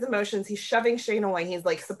shoving his emotions. He's shoving Shane away. He's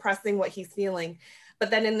like suppressing what he's feeling.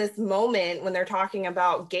 But then in this moment, when they're talking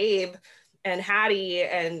about Gabe and Hattie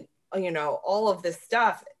and, you know, all of this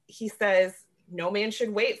stuff, he says, no man should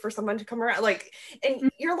wait for someone to come around. Like,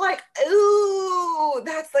 and you're like, ooh,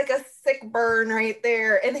 that's like a sick burn right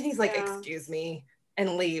there. And then he's like, excuse me,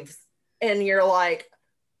 and leaves. And you're like,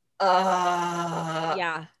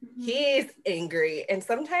 he's angry. And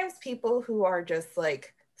sometimes people who are just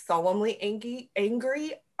like solemnly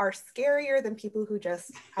angry are scarier than people who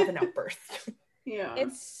just have an outburst. Yeah,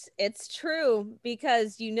 it's true,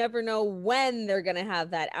 because you never know when they're gonna have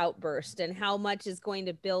that outburst and how much is going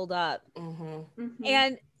to build up.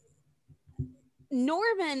 And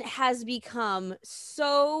Norman has become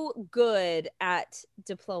so good at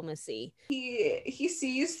diplomacy. He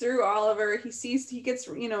sees through Oliver. He gets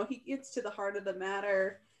to the heart of the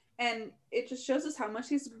matter, and it just shows us how much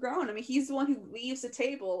he's grown. I mean, he's the one who leaves the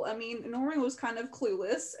table. I mean, Norman was kind of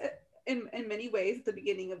clueless in many ways at the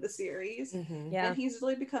beginning of the series. And he's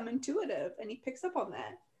really become intuitive, and he picks up on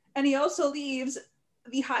that. And he also leaves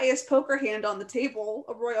the highest poker hand on the table,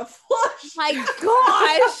 a royal flush. My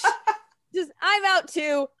gosh. I'm out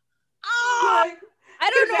too. I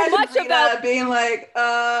don't know much about being like,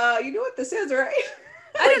 you know what this is, right?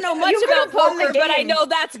 I don't know much about poker, but I know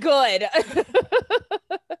that's good. It's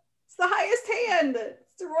the highest hand.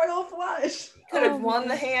 It's the royal flush. He could have won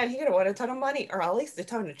the hand. He could have won a ton of money, or at least a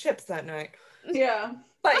ton of chips that night. Yeah.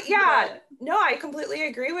 But yeah, no, I completely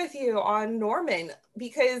agree with you on Norman,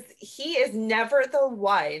 because he is never the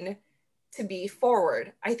one to be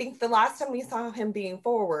forward. I think the last time we saw him being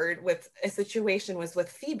forward with a situation was with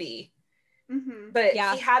Phoebe. But he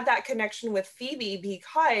had that connection with Phoebe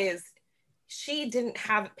because she didn't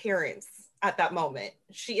have parents at that moment.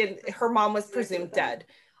 Her mom was presumed dead.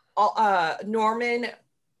 Norman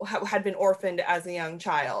had been orphaned as a young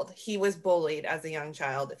child. He was bullied as a young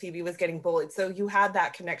child. Phoebe was getting bullied. So you had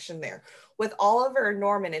that connection there. With Oliver and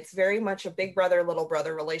Norman, it's very much a big brother, little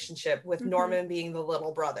brother relationship, with Norman being the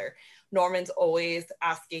little brother. Norman's always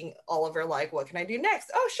asking Oliver, like, what can I do next?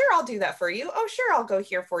 Oh, sure, I'll do that for you. Oh, sure, I'll go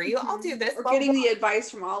here for you. I'll do this. Or getting the advice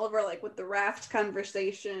from Oliver, like with the raft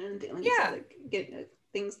conversation, getting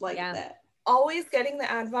things like that. Always getting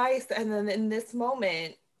the advice. And then in this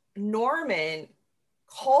moment, Norman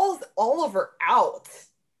calls Oliver out,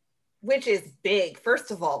 which is big.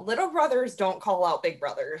 First of all, little brothers don't call out big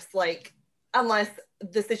brothers, like, unless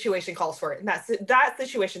the situation calls for it. And that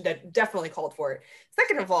situation definitely called for it.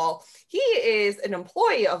 Second of all, he is an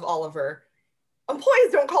employee of Oliver.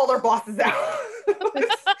 Employees don't call their bosses out.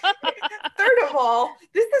 Third of all,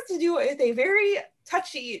 this has to do with a very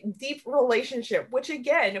touchy, deep relationship, which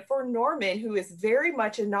again, for Norman, who is very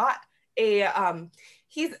much not a,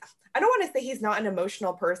 I don't want to say he's not an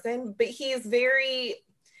emotional person, but he's very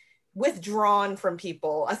withdrawn from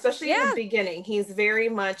people, especially in the beginning. He's very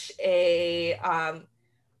much a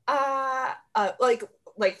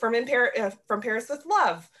like from Paris with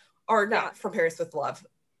Love, or not from Paris with Love.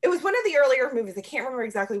 It was one of the earlier movies. I can't remember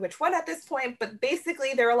exactly which one at this point, but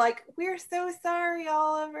basically they were like, "We're so sorry,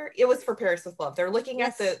 Oliver." It was for Paris with Love. They're looking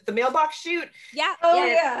at the mailbox shoot. Yeah. Oh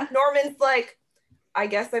yeah. Norman's like, "I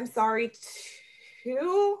guess I'm sorry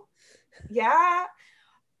too." Yeah.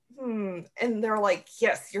 And they're like,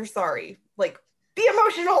 yes, you're sorry. Like, be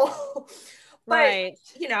emotional. But,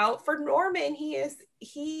 you know, for Norman,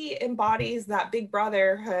 he embodies that big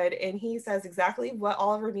brotherhood, and he says exactly what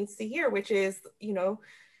Oliver needs to hear, which is, you know,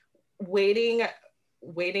 waiting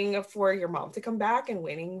for your mom to come back, and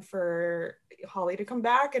waiting for Holly to come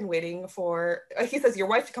back, and waiting for, he says, your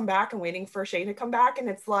wife to come back, and waiting for Shane to come back. And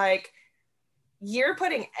it's like, you're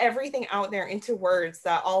putting everything out there into words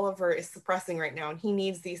that Oliver is suppressing right now. And he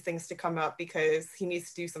needs these things to come up because he needs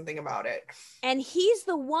to do something about it. And he's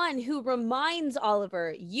the one who reminds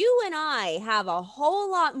Oliver, you and I have a whole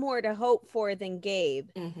lot more to hope for than Gabe.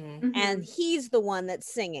 And he's the one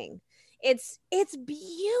that's singing. It's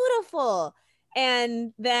beautiful.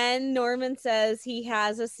 And then Norman says he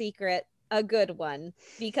has a secret, a good one,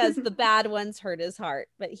 because the bad ones hurt his heart,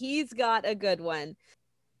 but he's got a good one.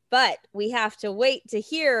 But we have to wait to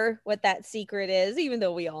hear what that secret is, even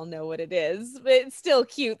though we all know what it is. But it's still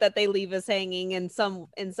cute that they leave us hanging in some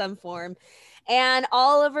form. And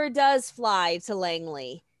Oliver does fly to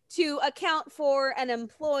Langley to account for an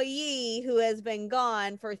employee who has been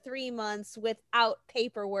gone for 3 months without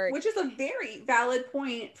paperwork. Which is a very valid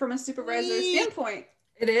point from a supervisor's standpoint.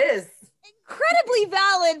 It is. Incredibly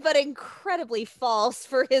valid, but incredibly false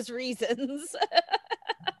for his reasons.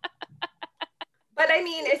 But I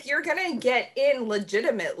mean, if you're going to get in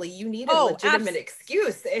legitimately, you need a legitimate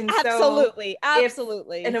excuse. And absolutely. If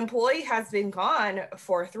an employee has been gone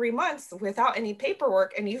for 3 months without any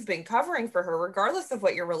paperwork and you've been covering for her, regardless of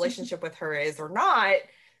what your relationship with her is or not,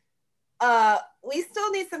 we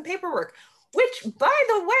still need some paperwork, which, by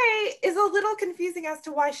the way, is a little confusing as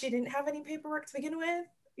to why she didn't have any paperwork to begin with.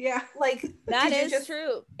 Yeah. Like, that is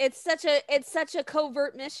true. It's such a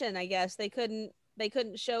covert mission, I guess. They couldn't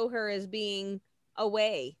show her as being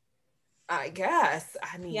away, I guess.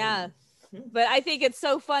 I mean, yeah, but I think it's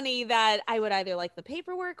so funny that I would either like the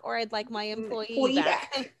paperwork or I'd like my employee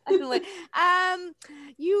back. I'm like, I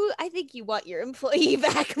think you want your employee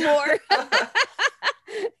back more.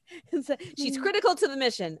 So, she's critical to the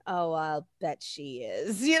mission. Oh, I'll bet she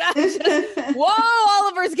is. You know, whoa,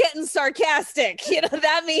 Oliver's getting sarcastic. You know,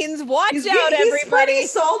 that means watch out, everybody. He's pretty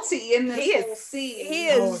salty in this whole scene. He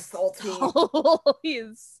is salty.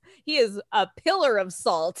 He is a pillar of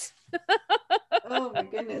salt. Oh my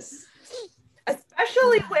goodness.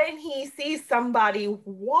 Especially when he sees somebody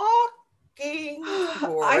walking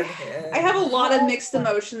toward him. I have a lot of mixed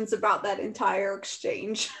emotions about that entire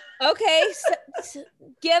exchange. Okay, so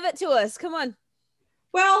give it to us. Come on.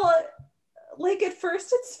 Well, like at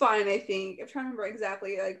first it's fine, I think. I'm trying to remember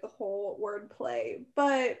exactly like the whole wordplay,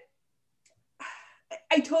 but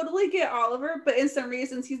I totally get Oliver, but in some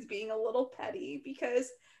reasons he's being a little petty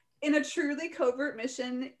because in a truly covert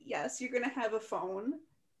mission, yes, you're going to have a phone.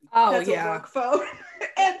 Oh, that's yeah. a work phone.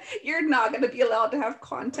 And you're not going to be allowed to have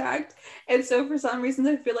contact. And so for some reason,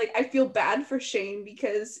 I feel bad for Shane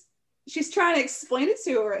because she's trying to explain it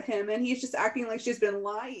to him and he's just acting like she's been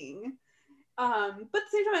lying. But at the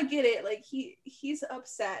same time, I get it. Like he's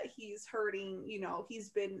upset. He's hurting. You know,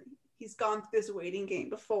 he's gone through this waiting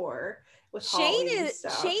game before. With Shane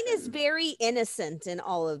is very innocent in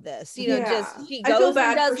all of this. You know, just she goes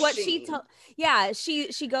and does what she told. Yeah, she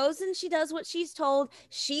goes and she does what she's told.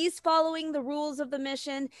 She's following the rules of the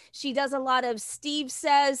mission. She does a lot of Steve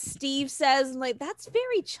says, and like that's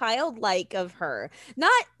very childlike of her.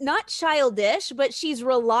 Not childish, but she's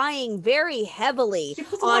relying very heavily she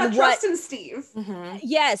puts a lot of trust in Steve. Mm-hmm.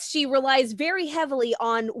 Yes, she relies very heavily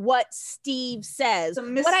on what Steve says.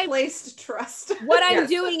 Some misplaced trust. What I'm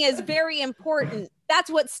doing is very important.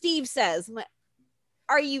 That's what Steve says.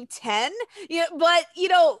 Are you 10? Yeah, but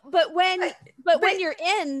when you're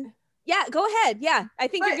in, yeah, go ahead. Yeah, I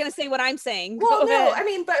think you're gonna say what I'm saying. Well, no, I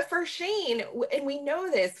mean, but for Shane, and we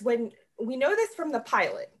know this from the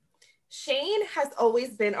pilot, Shane has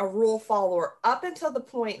always been a rule follower up until the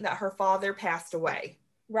point that her father passed away.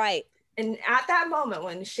 Right. And at that moment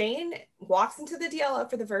when Shane walks into the DLO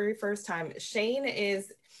for the very first time,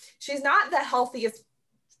 she's not the healthiest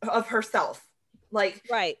of herself. Like,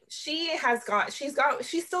 right. She's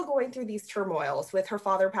still going through these turmoils with her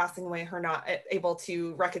father passing away, her not able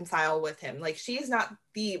to reconcile with him. Like, she's not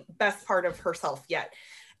the best part of herself yet.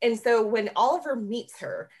 And so when Oliver meets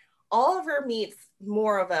her, Oliver meets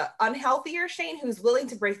more of a unhealthier Shane who's willing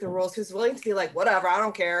to break the rules, who's willing to be like, whatever, I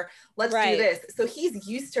don't care. Let's do this. So he's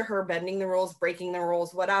used to her bending the rules, breaking the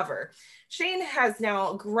rules, whatever. Shane has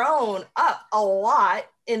now grown up a lot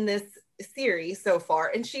in this series so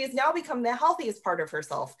far, and she has now become the healthiest part of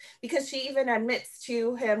herself because she even admits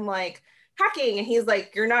to him like hacking, and he's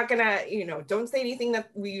like, you're not gonna, don't say anything that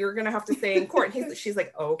you're gonna have to say in court. And she's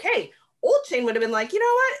like, okay. Old Shane would have been like, you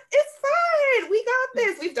know what, it's fine, we got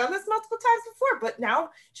this, we've done this multiple times before. But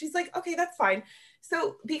now she's like, okay, that's fine.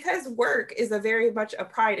 So because work is a very much a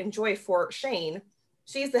pride and joy for Shane,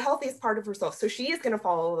 she's the healthiest part of herself, so she is going to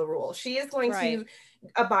follow the rules. She is going to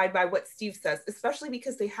abide by what Steve says, especially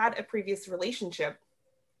because they had a previous relationship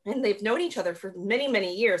and they've known each other for many,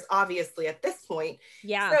 many years, obviously, at this point.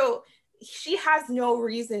 Yeah. So she has no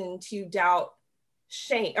reason to doubt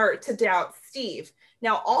Shane or to doubt Steve.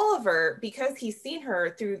 Now, Oliver, because he's seen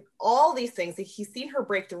her through all these things, he's seen her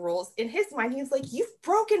break the rules. In his mind, he's like, you've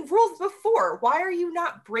broken rules before. Why are you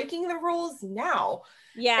not breaking the rules now?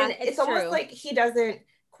 Yeah, and it's almost like he doesn't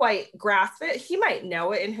quite grasp it. He might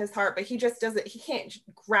know it in his heart, but he just doesn't, he can't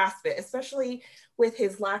grasp it, especially with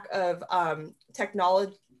his lack of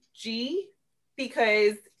technology,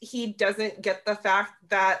 because he doesn't get the fact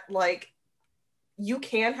that, like, you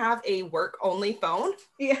can have a work only phone.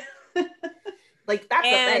 Yeah. Like that's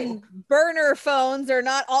a thing. Burner phones are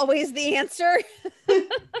not always the answer.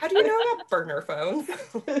 How do you know about burner phones?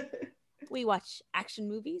 We watch action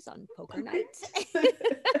movies on poker night.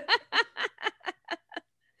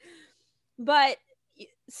 But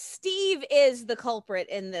Steve is the culprit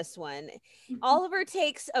in this one. Oliver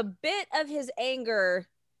takes a bit of his anger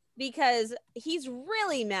because he's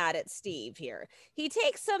really mad at Steve here. He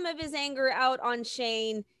takes some of his anger out on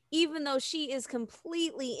Shane, even though she is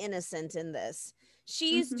completely innocent in this.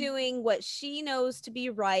 She's doing what she knows to be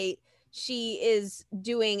right. She is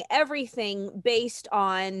doing everything based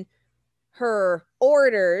on her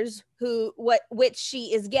orders, which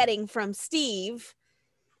she is getting from Steve.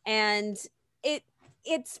 And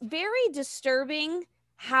it's very disturbing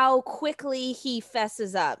how quickly he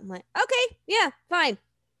fesses up. I'm like, okay, yeah, fine.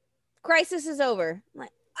 Crisis is over. I'm like,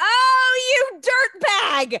 oh, you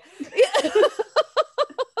dirtbag.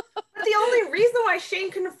 The only reason why Shane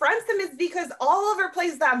confronts him is because Oliver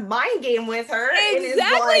plays that mind game with her.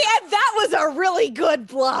 Exactly, and that was a really good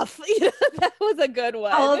bluff. That was a good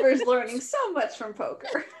one. Oliver's learning so much from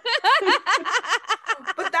poker.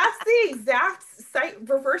 But that's the exact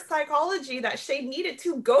reverse psychology that Shane needed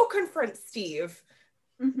to go confront Steve.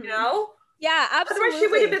 You know? Yeah, absolutely. Otherwise she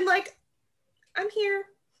would have been like, I'm here.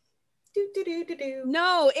 Do, do, do, do, do.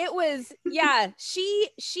 No, it was, yeah, she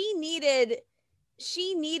needed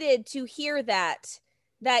to hear that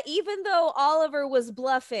even though Oliver was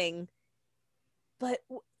bluffing, but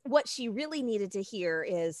what she really needed to hear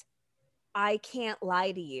is, I can't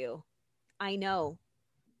lie to you. I know.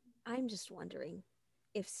 I'm just wondering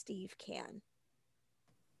if Steve can.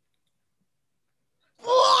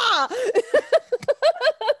 Oh.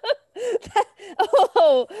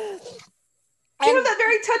 You have that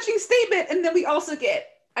very touching statement, and then we also get,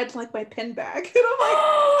 I'd like my pen back. And I'm like,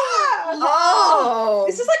 oh,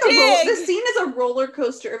 this is like this scene is a roller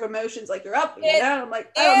coaster of emotions. Like you're up, you're down. I'm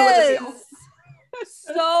like, I don't know what to feel.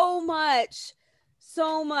 So much.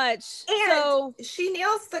 And she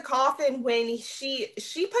nails the coffin when she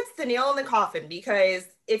puts the nail in the coffin, because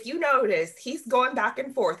if you notice, he's going back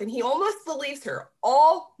and forth and he almost believes her,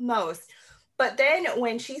 almost. But then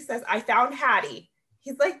when she says, I found Hattie,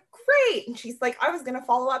 he's like, great. And she's like, I was going to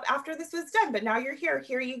follow up after this was done, but now you're here.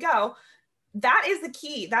 Here you go. That is the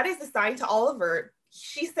key. That is the sign to Oliver.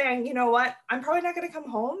 She's saying, you know what? I'm probably not going to come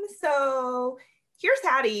home. So here's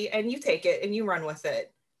Hattie, and you take it and you run with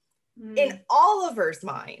it. In Oliver's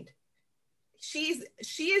mind, she is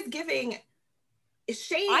giving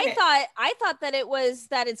Shane. I thought that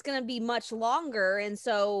it's going to be much longer. And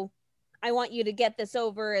so I want you to get this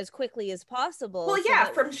over as quickly as possible. Well, yeah,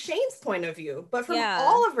 from Shane's point of view, but from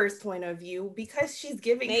Oliver's point of view, because she's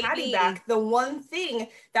giving Hattie back the one thing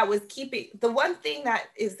that was that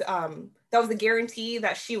was a guarantee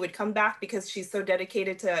that she would come back because she's so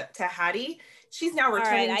dedicated to Hattie. She's now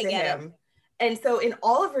returning to him. And so in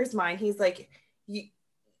Oliver's mind, he's like,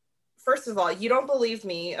 first of all, you don't believe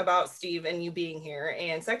me about Steve and you being here.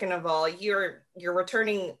 And second of all, you're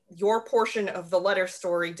returning your portion of the letter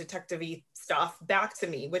story detective-y stuff back to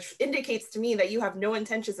me, which indicates to me that you have no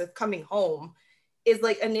intentions of coming home, is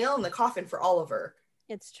like a nail in the coffin for Oliver.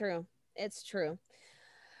 It's true.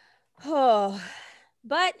 Oh,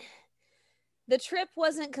 but the trip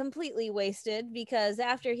wasn't completely wasted, because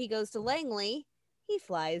after he goes to Langley, he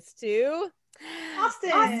flies to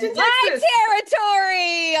Austin, my Texas.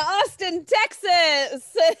 territory, Austin,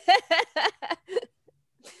 Texas.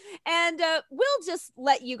 And we'll just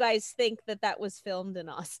let you guys think that was filmed in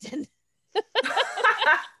Austin.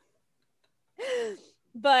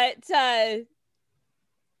 But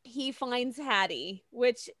he finds Hattie,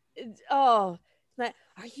 which, are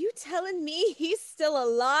you telling me he's still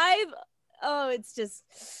alive? Oh, it's just,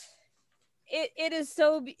 it is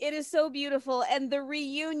so beautiful. And the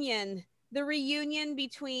reunion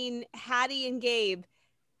between Hattie and Gabe,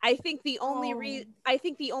 I think the only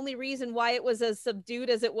reason why it was as subdued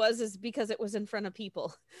as it was is because it was in front of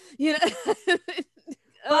people. You know.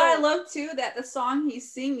 But I love too that the song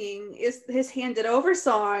he's singing is his handed over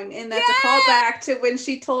song, and that's a callback to when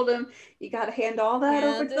she told him, "You got to hand all that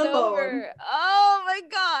over to the Lord." Oh my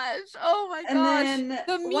gosh! And then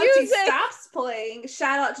the music. Once he stops playing,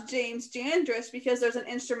 shout out to James Jandrish, because there's an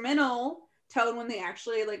instrumental tone when they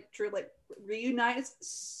actually reunite. It's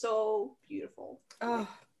so beautiful. Oh,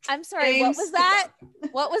 I'm sorry. James, what was that?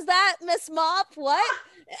 What was that, Miss Mop? What?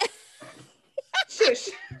 Shush.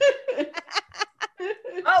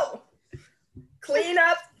 Oh, clean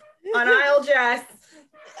up on aisle Jess.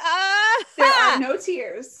 There are no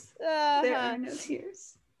tears. There are no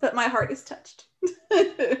tears. But my heart is touched.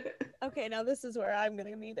 Okay. Okay, now this is where I'm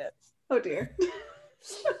gonna need it. Oh dear.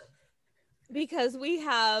 Because we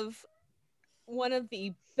have one of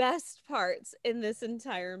the best parts in this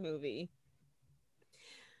entire movie.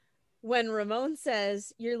 When Ramon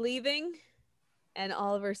says, "You're leaving," and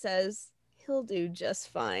Oliver says, "He'll do just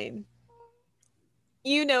fine."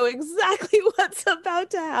 You know exactly what's about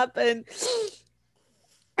to happen.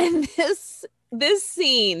 And this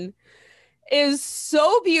scene is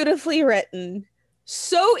so beautifully written,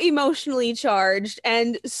 so emotionally charged,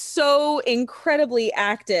 and so incredibly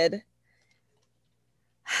acted.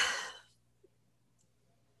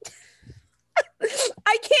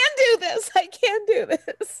 I can do this. I can do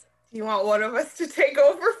this. You want one of us to take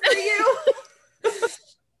over for you?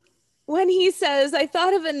 When he says, "I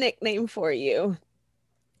thought of a nickname for you.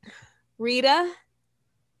 Rita,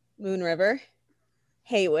 Moon River,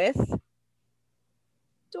 Hayworth,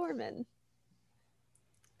 Dorman."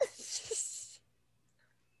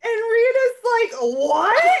 And Rita's like,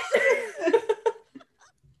 what?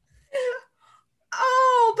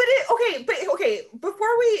 Okay,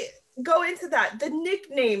 before we go into that, the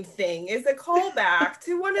nickname thing is a callback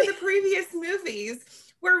to one of the previous movies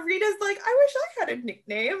where Rita's like, "I wish I had a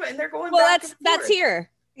nickname," and they're going back and forth. That's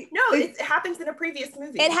here. No, it happens in a previous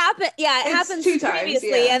movie. It happened. Yeah, it happens two times,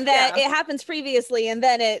 previously, yeah. and then it happens previously, and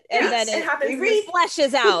then it happens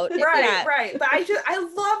fleshes out. Right. But I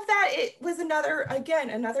love that it was another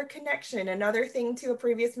connection, another thing to a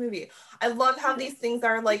previous movie. I love how these things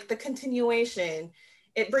are like the continuation.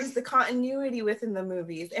 It brings the continuity within the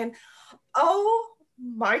movies, and oh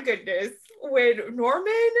my goodness, when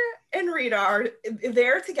Norman and Rita are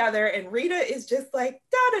there together and Rita is just like,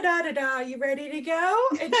 da da da da da, you ready to go?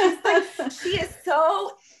 And she's like, she is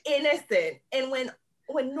so innocent. And when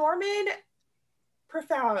Norman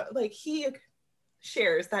he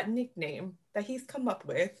shares that nickname that he's come up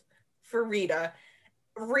with for Rita's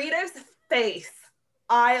face,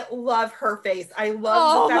 I love her face. I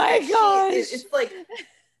love the fact that it's like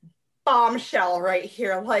bombshell right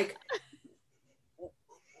here. Like,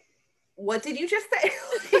 what did you just say?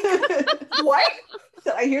 What?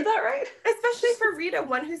 Did I hear that right? Especially for Rita,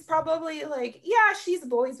 one who's probably like, yeah, she's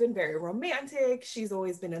always been very romantic. She's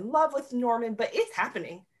always been in love with Norman, but it's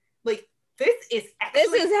happening. Like, this is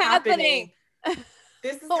happening.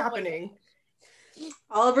 This is happening.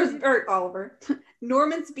 Oliver.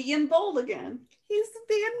 Norman's being bold again. He's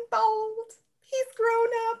being bold. He's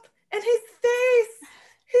grown up. And his face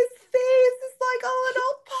is like a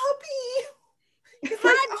little puppy. He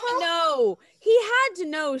had to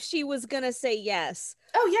know she was gonna say yes.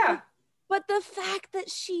 Oh yeah. But the fact that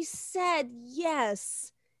she said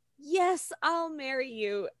yes, I'll marry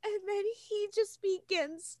you, and then he just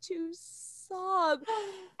begins to sob,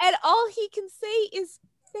 and all he can say is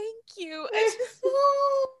thank you.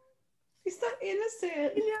 He's so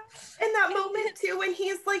innocent. Yeah. And that moment too,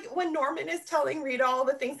 when Norman is telling Rita all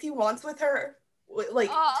the things he wants with her,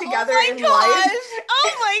 together in life.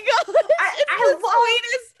 Oh my gosh. I love the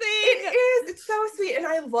sweetest thing. It is. It's so sweet. And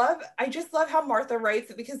I just love how Martha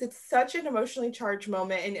writes it, because it's such an emotionally charged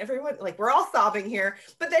moment, and everyone, like, we're all sobbing here,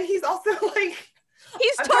 but then he's also like,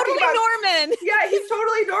 he's totally Norman. Yeah, he's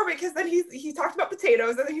totally Norman, because then he talked about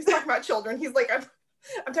potatoes, and then he's talking about children. He's like, I'm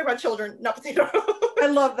talking about children, not potatoes. I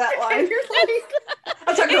love that line. And you're like,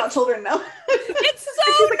 I'm talking about children now. It's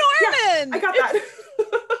so like, Norman. Yeah, I got that.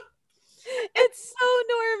 It's so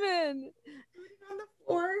Norman. On the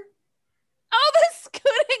floor. Oh, the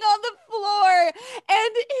scooting on the floor,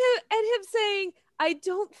 and him saying, "I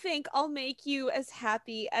don't think I'll make you as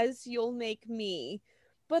happy as you'll make me,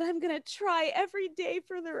 but I'm gonna try every day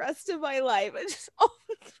for the rest of my life." It's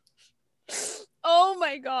just, oh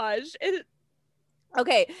my gosh.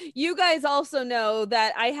 Okay, you guys also know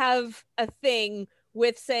that I have a thing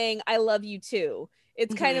with saying "I love you too."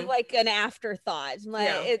 It's kind of like an afterthought.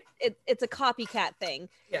 Like it's a copycat thing.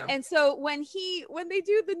 Yeah. And so when they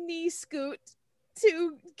do the knee scoot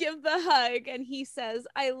to give the hug, and he says,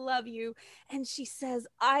 "I love you," and she says,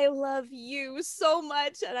 "I love you so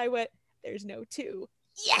much," and I went, "There's no two."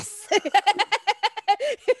 Yes.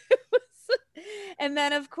 And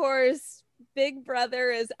then of course, Big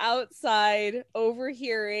Brother is outside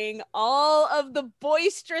overhearing all of the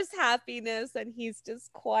boisterous happiness, and he's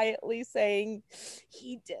just quietly saying,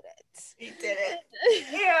 "He did it. He did it."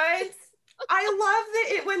 And I love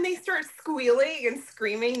that when they start squealing and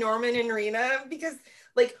screaming, Norman and Rita, because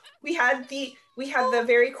like we had the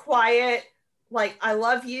very quiet, like, "I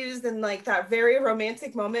love yous," and like that very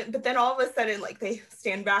romantic moment, but then all of a sudden, like, they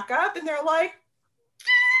stand back up and they're like,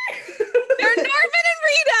 they're Norman and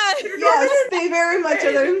Rita. Yes, they very much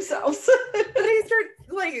are themselves. And they start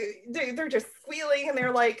like they're just squealing, and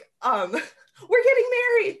they're like, we're getting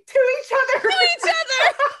married to each other. To each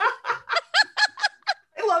other.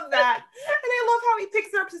 I love that. And I love how he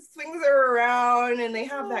picks her up, just swings her around, and they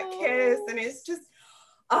have that kiss. And it's just,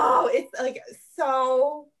 it's like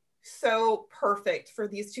so perfect for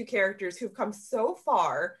these two characters who've come so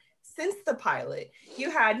far since the pilot.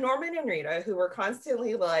 You had Norman and Rita, who were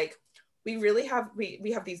constantly like, we have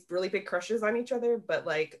these really big crushes on each other, but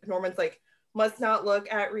like Norman's like, must not look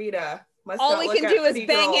at Rita. All we can do is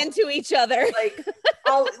bang into each other. Like,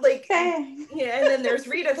 all like, yeah. And then there's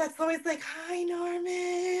Rita that's always like, hi,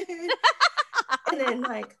 Norman. And then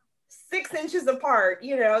like 6 inches apart,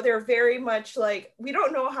 you know, they're very much like, we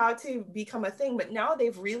don't know how to become a thing, but now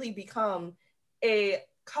they've really become a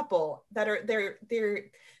couple that are their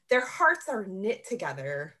hearts are knit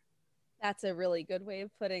together. That's a really good way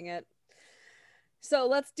of putting it. So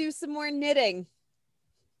let's do some more knitting.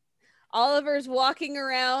 Oliver's walking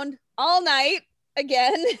around all night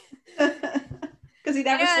again. Because he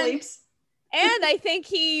never sleeps. And I think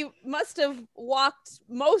he must have walked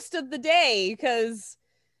most of the day because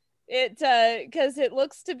it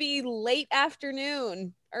looks to be late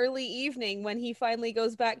afternoon, early evening when he finally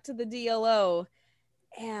goes back to the DLO.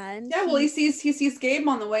 And yeah, well, he sees Gabe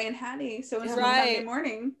on the way in Hattie, so it was Sunday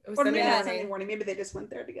morning. Or maybe not Sunday morning. Maybe they just went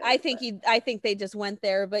there together. I think they just went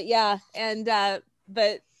there, but yeah, and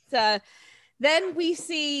then we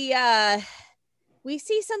see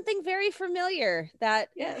something very familiar that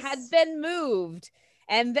had been moved,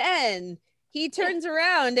 and then he turns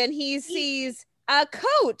around and he sees a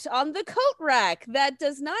coat on the coat rack that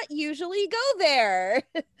does not usually go there.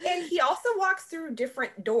 And he also walks through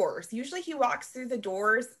different doors. Usually he walks through the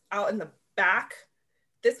doors out in the back.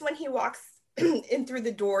 This one he walks in through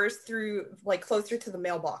the doors through like closer to the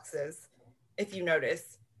mailboxes, if you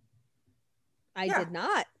notice. I did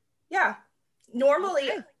not. Yeah. Normally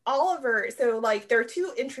Oliver, so like there are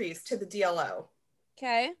 2 entries to the DLO.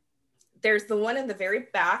 Okay. There's the one in the very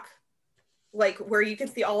back, like where you can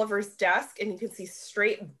see Oliver's desk and you can see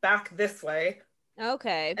straight back this way.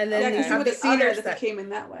 Okay. And then you have the other that came in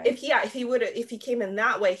that way. If he came in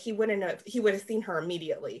that way, he would have seen her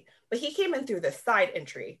immediately. But he came in through the side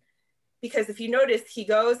entry. Because if you notice, he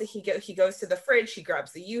goes to the fridge, he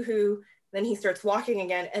grabs the Yoo-hoo, then he starts walking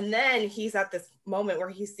again, and then he's at this moment where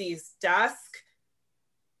he sees desk,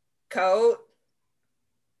 coat,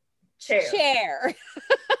 chair.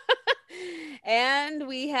 And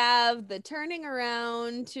we have the turning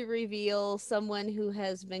around to reveal someone who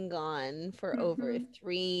has been gone for over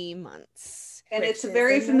 3 months. And it's a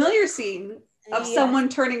very familiar scene of someone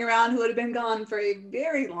turning around who had been gone for a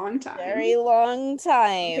very long time. Very long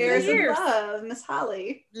time. Cares of love, Miss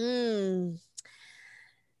Holly.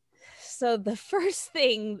 So the first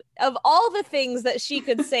thing of all the things that she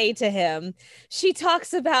could say to him, she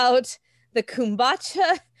talks about the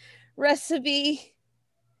kombucha recipe.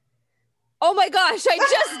 Oh my gosh, I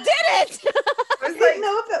just did it! I didn't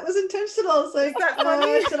know if that was intentional. I was like,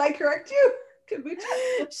 should I correct you?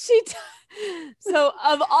 So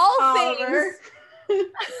of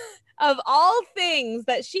all things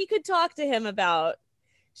that she could talk to him about,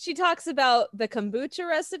 she talks about the kombucha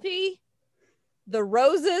recipe, the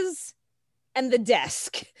roses, and the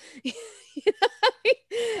desk.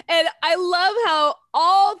 And I love how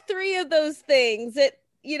all 3 of those things,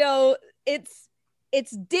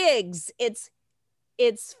 it's digs,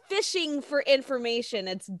 it's fishing for information,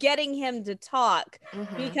 it's getting him to talk,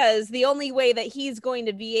 because the only way that he's going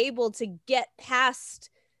to be able to get past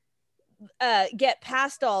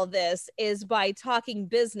all this is by talking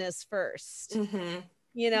business first. And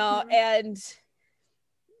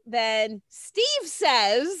then Steve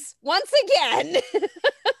says once again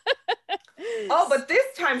but this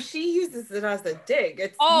time she uses it as a dig.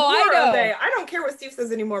 It's I know. I don't care what Steve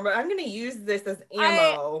says anymore, but I'm going to use this as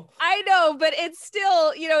ammo. I know, but it's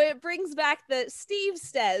still, it brings back the Steve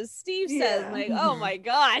says, like, oh my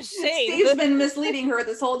gosh, Steve's been misleading her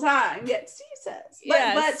this whole time. Yet Steve says,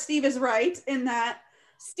 but Steve is right in that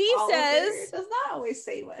Steve Oliver does not always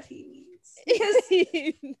say what he means. Because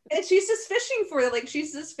and she's just fishing for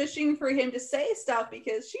him to say stuff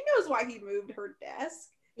because she knows why he moved her desk.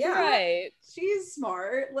 Yeah, right. She's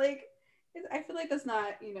smart. Like, I feel like that's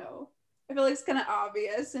not, I feel like it's kind of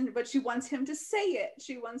obvious, but she wants him to say it.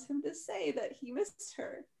 She wants him to say that he missed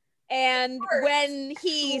her. And when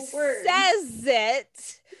he says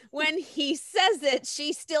it,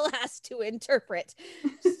 she still has to interpret.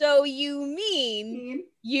 So you mean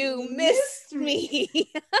you missed me?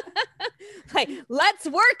 Like, let's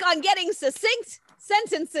work on getting succinct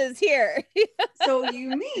sentences here. So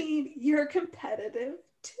you mean you're competitive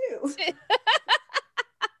too?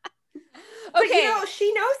 But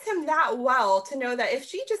she knows him that well to know that if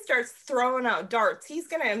she just starts throwing out darts, he's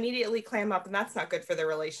going to immediately clam up, and that's not good for the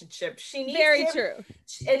relationship. She needs Very him, true.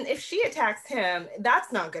 and if she attacks him,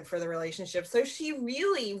 that's not good for the relationship. So she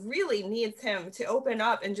really, really needs him to open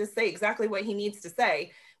up and just say exactly what he needs to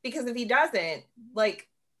say, because if he doesn't, like,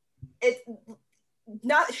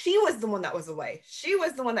 she was the one that was away. She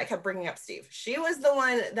was the one that kept bringing up Steve. She was the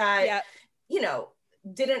one that,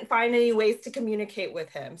 didn't find any ways to communicate with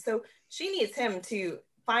him. So she needs him to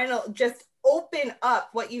just open up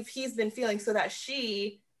what he's been feeling, so that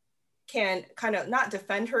she can kind of not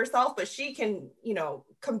defend herself, but she can,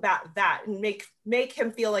 combat that and make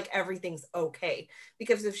him feel like everything's okay.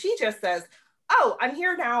 Because if she just says, oh, I'm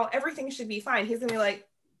here now, everything should be fine, he's gonna be like,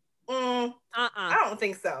 I don't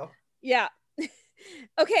think so. Yeah.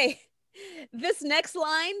 Okay. This next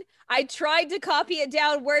line, I tried to copy it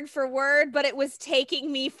down word for word, but it was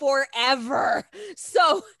taking me forever.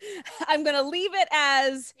 So I'm going to leave it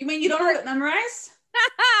as... You mean you don't have it memorized?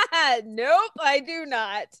 Nope, I do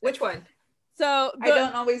not. Which one? So I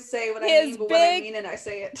don't always say what I mean, but when I mean it, I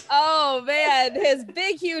say it. Oh man, his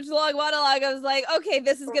big, huge, long monologue. I was like, okay,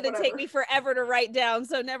 this is going to take me forever to write down,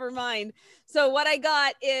 so never mind. So what I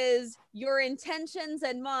got is, your intentions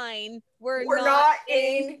and mine were not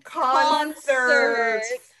in concert.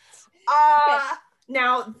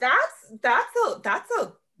 Now that's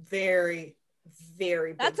a very,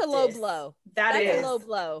 very big that's a low blow. That's a low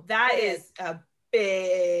blow. That is a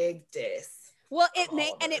big diss. Well,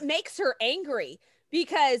 it makes her angry,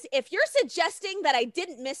 because if you're suggesting that I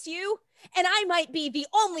didn't miss you, and I might be the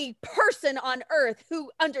only person on earth who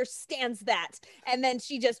understands that, and then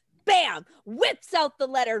she just bam, whips out the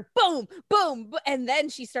letter, boom, boom, and then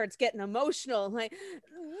she starts getting emotional, like,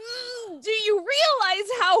 do you realize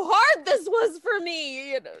how hard this was for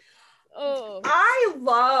me? I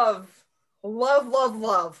love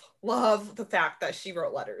the fact that she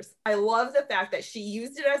wrote letters. I love the fact that she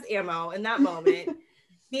used it as ammo in that moment,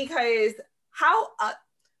 because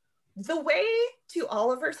the way to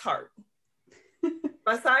Oliver's heart,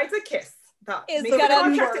 besides a kiss, is the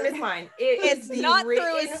contract in his mind, it's not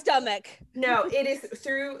through his stomach. No, it is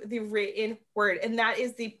through the written word, and that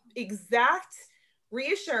is the exact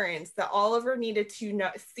reassurance that Oliver needed to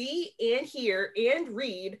see and hear and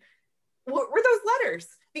read. What were those letters?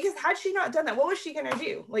 Because had she not done that, what was she gonna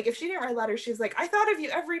do? Like, if she didn't write letters, she's like, I thought of you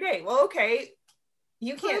every day. Well, okay,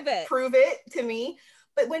 you can't prove it to me.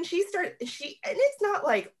 But when and it's not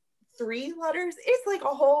like 3 letters, it's like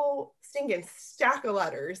a whole stinking stack of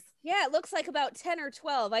letters. Yeah, it looks like about 10 or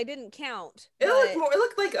 12. I didn't count. It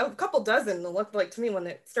looked like a couple dozen. It looked like to me when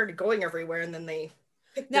it started going everywhere, and then they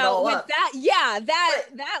picked it all up.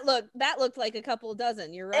 That looked like a couple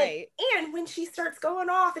dozen. You're right. And when she starts going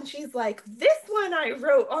off and she's like, this one I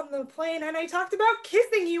wrote on the plane, and I talked about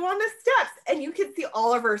kissing you on the steps, and you could see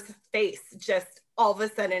Oliver's face just all of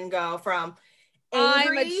a sudden go from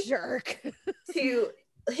angry, I'm a jerk, to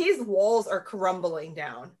his walls are crumbling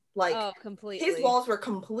down. Like, completely. His walls were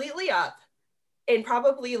completely up and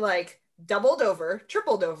probably like doubled over,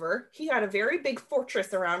 tripled over. He had a very big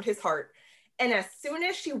fortress around his heart. And as soon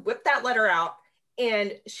as she whipped that letter out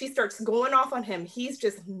and she starts going off on him, he's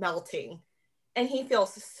just melting. And he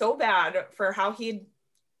feels so bad for how he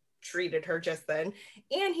treated her just then.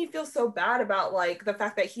 And he feels so bad about like the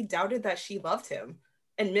fact that he doubted that she loved him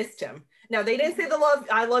and missed him. Now, they didn't say the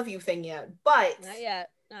I love you thing yet, but not yet.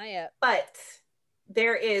 But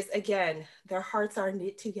there is, again, their hearts are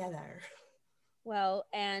knit together. Well,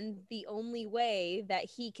 and the only way that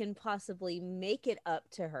he can possibly make it up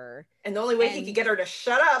to her, and the only way he could get her to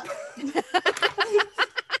shut up.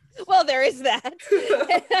 Well, there is that.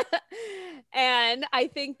 And I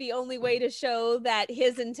think the only way to show that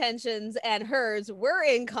his intentions and hers were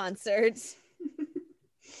in concert,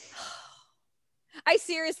 I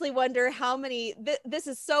seriously wonder how many, this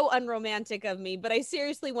is so unromantic of me, but I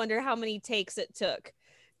seriously wonder how many takes it took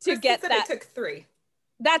to get that. It took 3.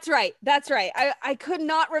 That's right. I could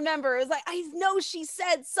not remember. It was like, I know she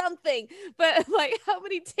said something, but like, how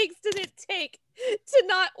many takes did it take to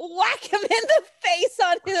not whack him in the face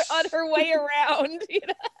on her way around? You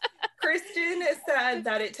know? Kristen said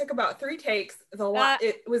that it took about 3 takes.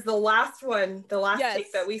 It was the last one,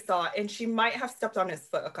 take that we saw, and she might have stepped on his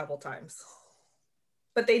foot a couple times.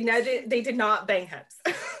 But they did not bang heads.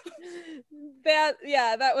 That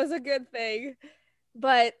was a good thing.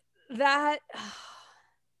 But that,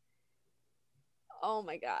 oh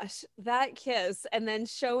my gosh, that kiss, and then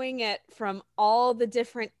showing it from all the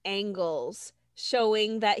different angles,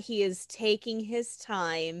 showing that he is taking his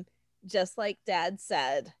time, just like Dad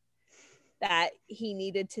said, that he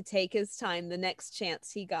needed to take his time the next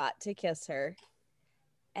chance he got to kiss her.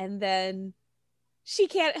 And then she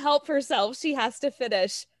can't help herself. She has to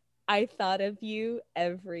finish. I thought of you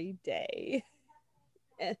every day.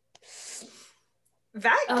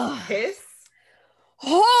 That kiss.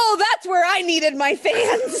 Oh, that's where I needed my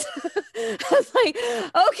fans. I was like,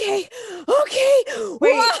 okay.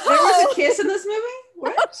 Wait, whoa. there was a kiss in this movie?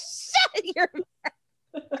 What? Oh, shut your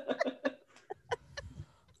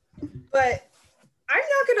But I'm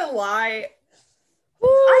not gonna lie,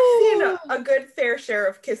 I've seen a good fair share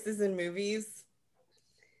of kisses in movies,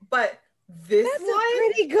 but this That's a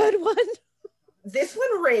pretty good one. This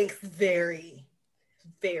one ranks very,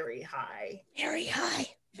 very high. Very high.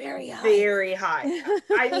 Very high.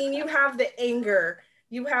 I mean, you have the anger,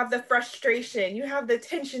 you have the frustration, you have the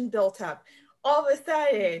tension built up. All of a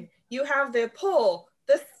sudden, you have the pull,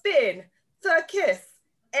 the spin, the kiss,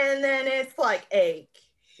 and then it's like a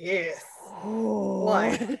kiss.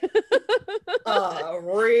 Like a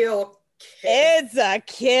real kiss. It's a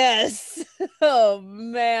kiss. Oh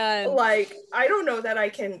man. Like, I don't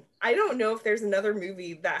know if there's another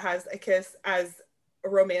movie that has a kiss as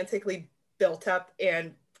romantically built up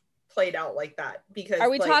and played out like that. Because are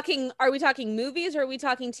we talking movies, or are we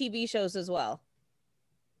talking TV shows as well?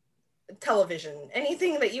 Television,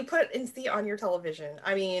 anything that you put and see on your television.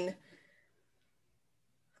 I mean,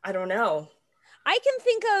 I don't know. I can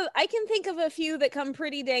think of a few that come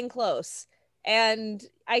pretty dang close, and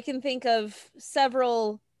I can think of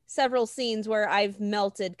several scenes where I've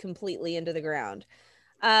melted completely into the ground.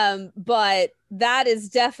 But that is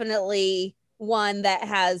definitely one that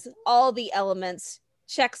has all the elements,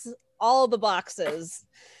 checks all the boxes,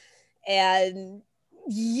 and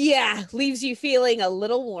yeah, leaves you feeling a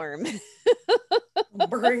little warm.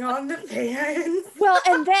 Bring on the fans. Well,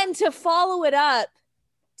 and then to follow it up,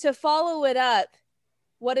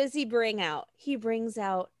 what does he bring out? He brings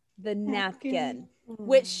out the napkin,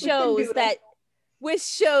 which shows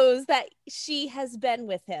that she has been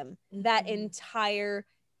with him that entire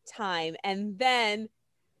time. And then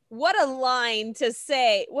what a line to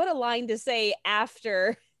say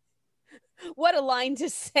after,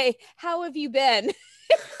 how have you been?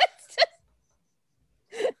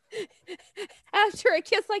 After a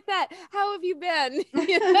kiss like that, how have you been?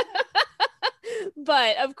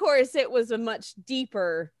 But of course it was a much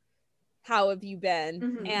deeper how have you been.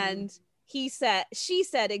 Mm-hmm. And she said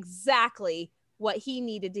exactly what he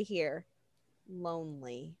needed to hear.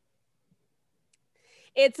 Lonely.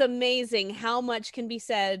 It's amazing how much can be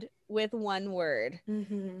said with one word,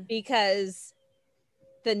 because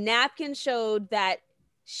the napkin showed that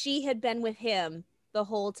she had been with him the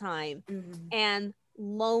whole time, and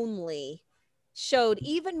lonely showed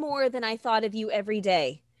even more than I thought of you every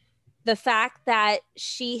day. The fact that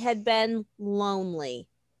she had been lonely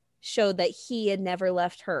showed that he had never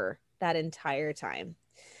left her that entire time.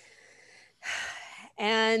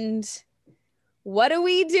 And what do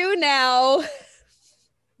we do now?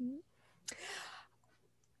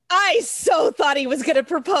 I so thought he was going to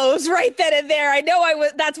propose right then and there. I know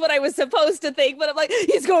that's what I was supposed to think, but I'm like,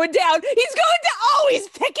 he's going down. Oh, he's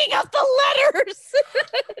picking up the letters.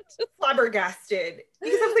 Just flabbergasted.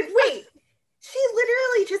 Because I was like, wait, she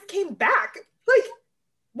literally just came back. Like,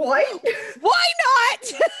 what? Why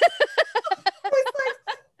not? I was like,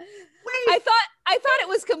 wait. I thought it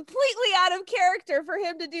was completely out of character for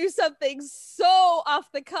him to do something so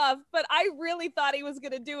off the cuff, but I really thought he was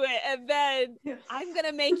going to do it. And then I'm going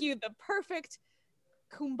to make you the perfect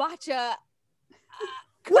kombucha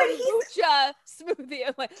smoothie.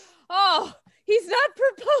 I'm like, oh, he's not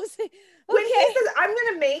proposing. Okay. When he says, I'm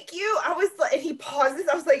going to make you, I was like, and he pauses,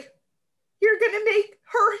 I was like, you're going to make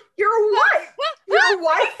her your wife. Your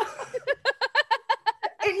wife?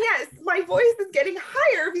 And yes, my voice is getting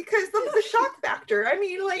higher because of the shock factor. I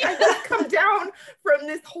mean, like, I just come down from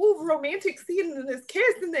this whole romantic scene and this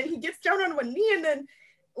kiss, and then he gets down on one knee, and then,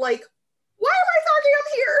 like, why am I talking up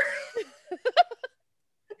here?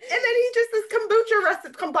 And then he just this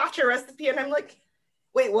kombucha recipe, and I'm like,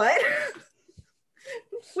 wait, what?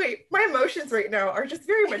 Wait, my emotions right now are just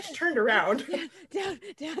very much turned around. Down.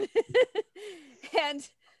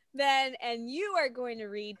 And you are going to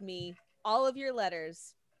read me all of your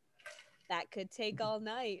letters. That could take all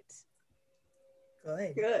night.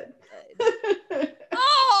 Good.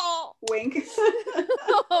 Oh! Wink.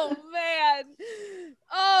 Oh, man.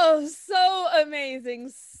 Oh, so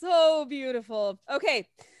amazing. So beautiful. Okay.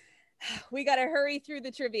 We got to hurry through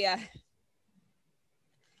the trivia.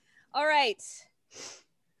 All right.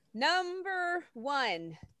 Number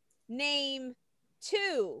 1. Name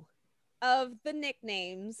 2 of the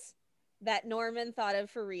nicknames that Norman thought of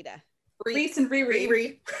for Rita. Reese and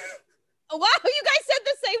Riri. Oh, wow, you guys said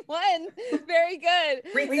the same one. Very good.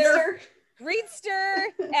 Reeser. Reedster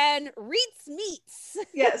and Reeds Meats.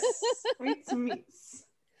 Yes, Reeds Meats.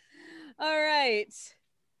 All right.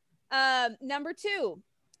 Number 2.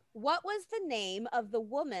 What was the name of the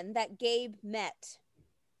woman that Gabe met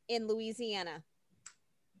in Louisiana?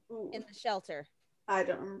 Ooh, in the shelter? I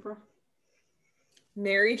don't remember.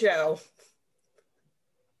 Mary Jo.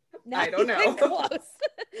 Not I don't even know. Close.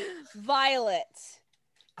 Violet.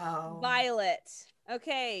 Oh. Violet.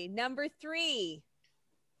 Okay, number 3.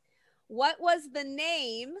 What was the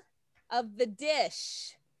name of the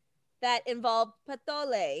dish that involved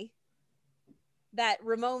patole that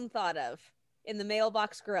Ramon thought of in the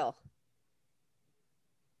mailbox grill?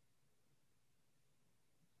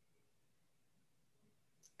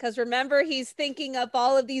 Because remember, he's thinking up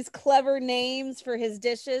all of these clever names for his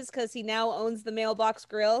dishes because he now owns the mailbox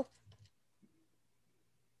grill.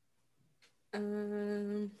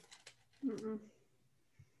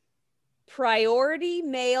 Priority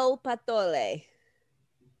mail patole.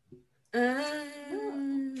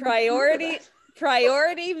 Priority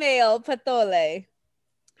mail patole.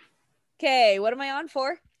 Okay, what am I on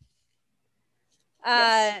for?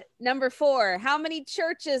 Yes. Number 4. How many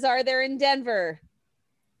churches are there in Denver?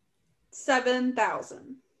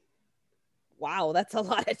 7,000. Wow, that's a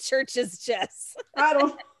lot of churches, Jess. I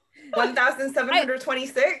don't.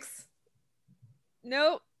 1,726.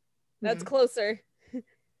 Nope, that's closer.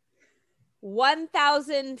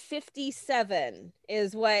 1,057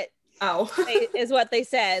 is what. Is what they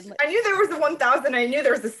said. I knew there was a 1,000. I knew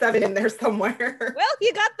there was a 7 in there somewhere. Well,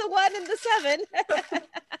 you got the 1 and the 7.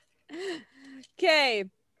 Okay.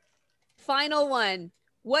 Final one.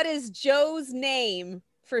 What is Joe's name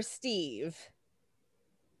for Steve?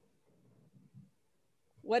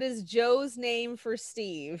 What is Joe's name for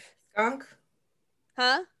Steve? Skunk?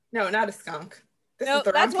 Huh? No, not a skunk. This No, is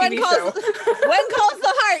the that's wrong One TV Calls. show. One Calls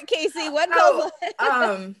the Heart, Casey. One calls.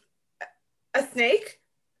 A snake?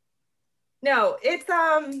 No, it's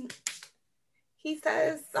he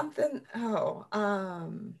says something.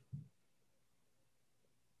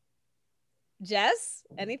 Jess,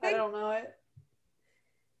 anything? I don't know it.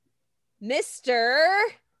 Mr.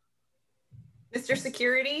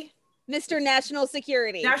 Security? Mr. National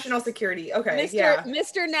Security. National Security. Okay.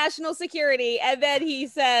 Mr. National Security. And then he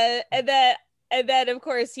said, and then of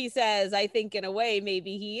course he says, I think in a way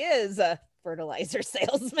maybe he is a fertilizer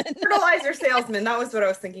salesman. Fertilizer salesman. That was what I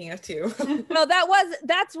was thinking of too. No, that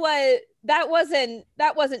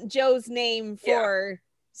wasn't Joe's name for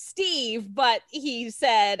Steve, but he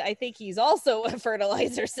said, I think he's also a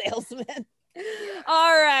fertilizer salesman.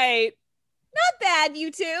 All right. Not bad,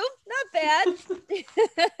 you two. Not bad.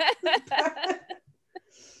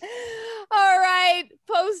 All right,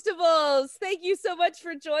 Postables. Thank you so much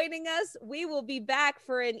for joining us. We will be back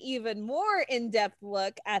for an even more in-depth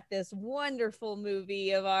look at this wonderful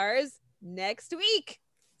movie of ours next week.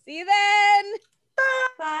 See you then.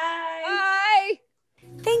 Bye. Bye.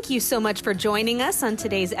 Thank you so much for joining us on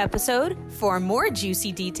today's episode. For more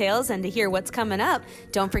juicy details and to hear what's coming up,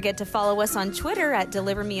 don't forget to follow us on Twitter at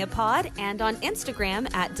DeliverMeAPod and on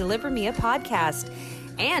Instagram at DeliverMeAPodcast.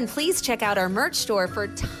 And please check out our merch store for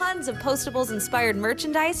tons of Postables inspired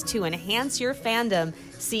merchandise to enhance your fandom.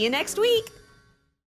 See you next week.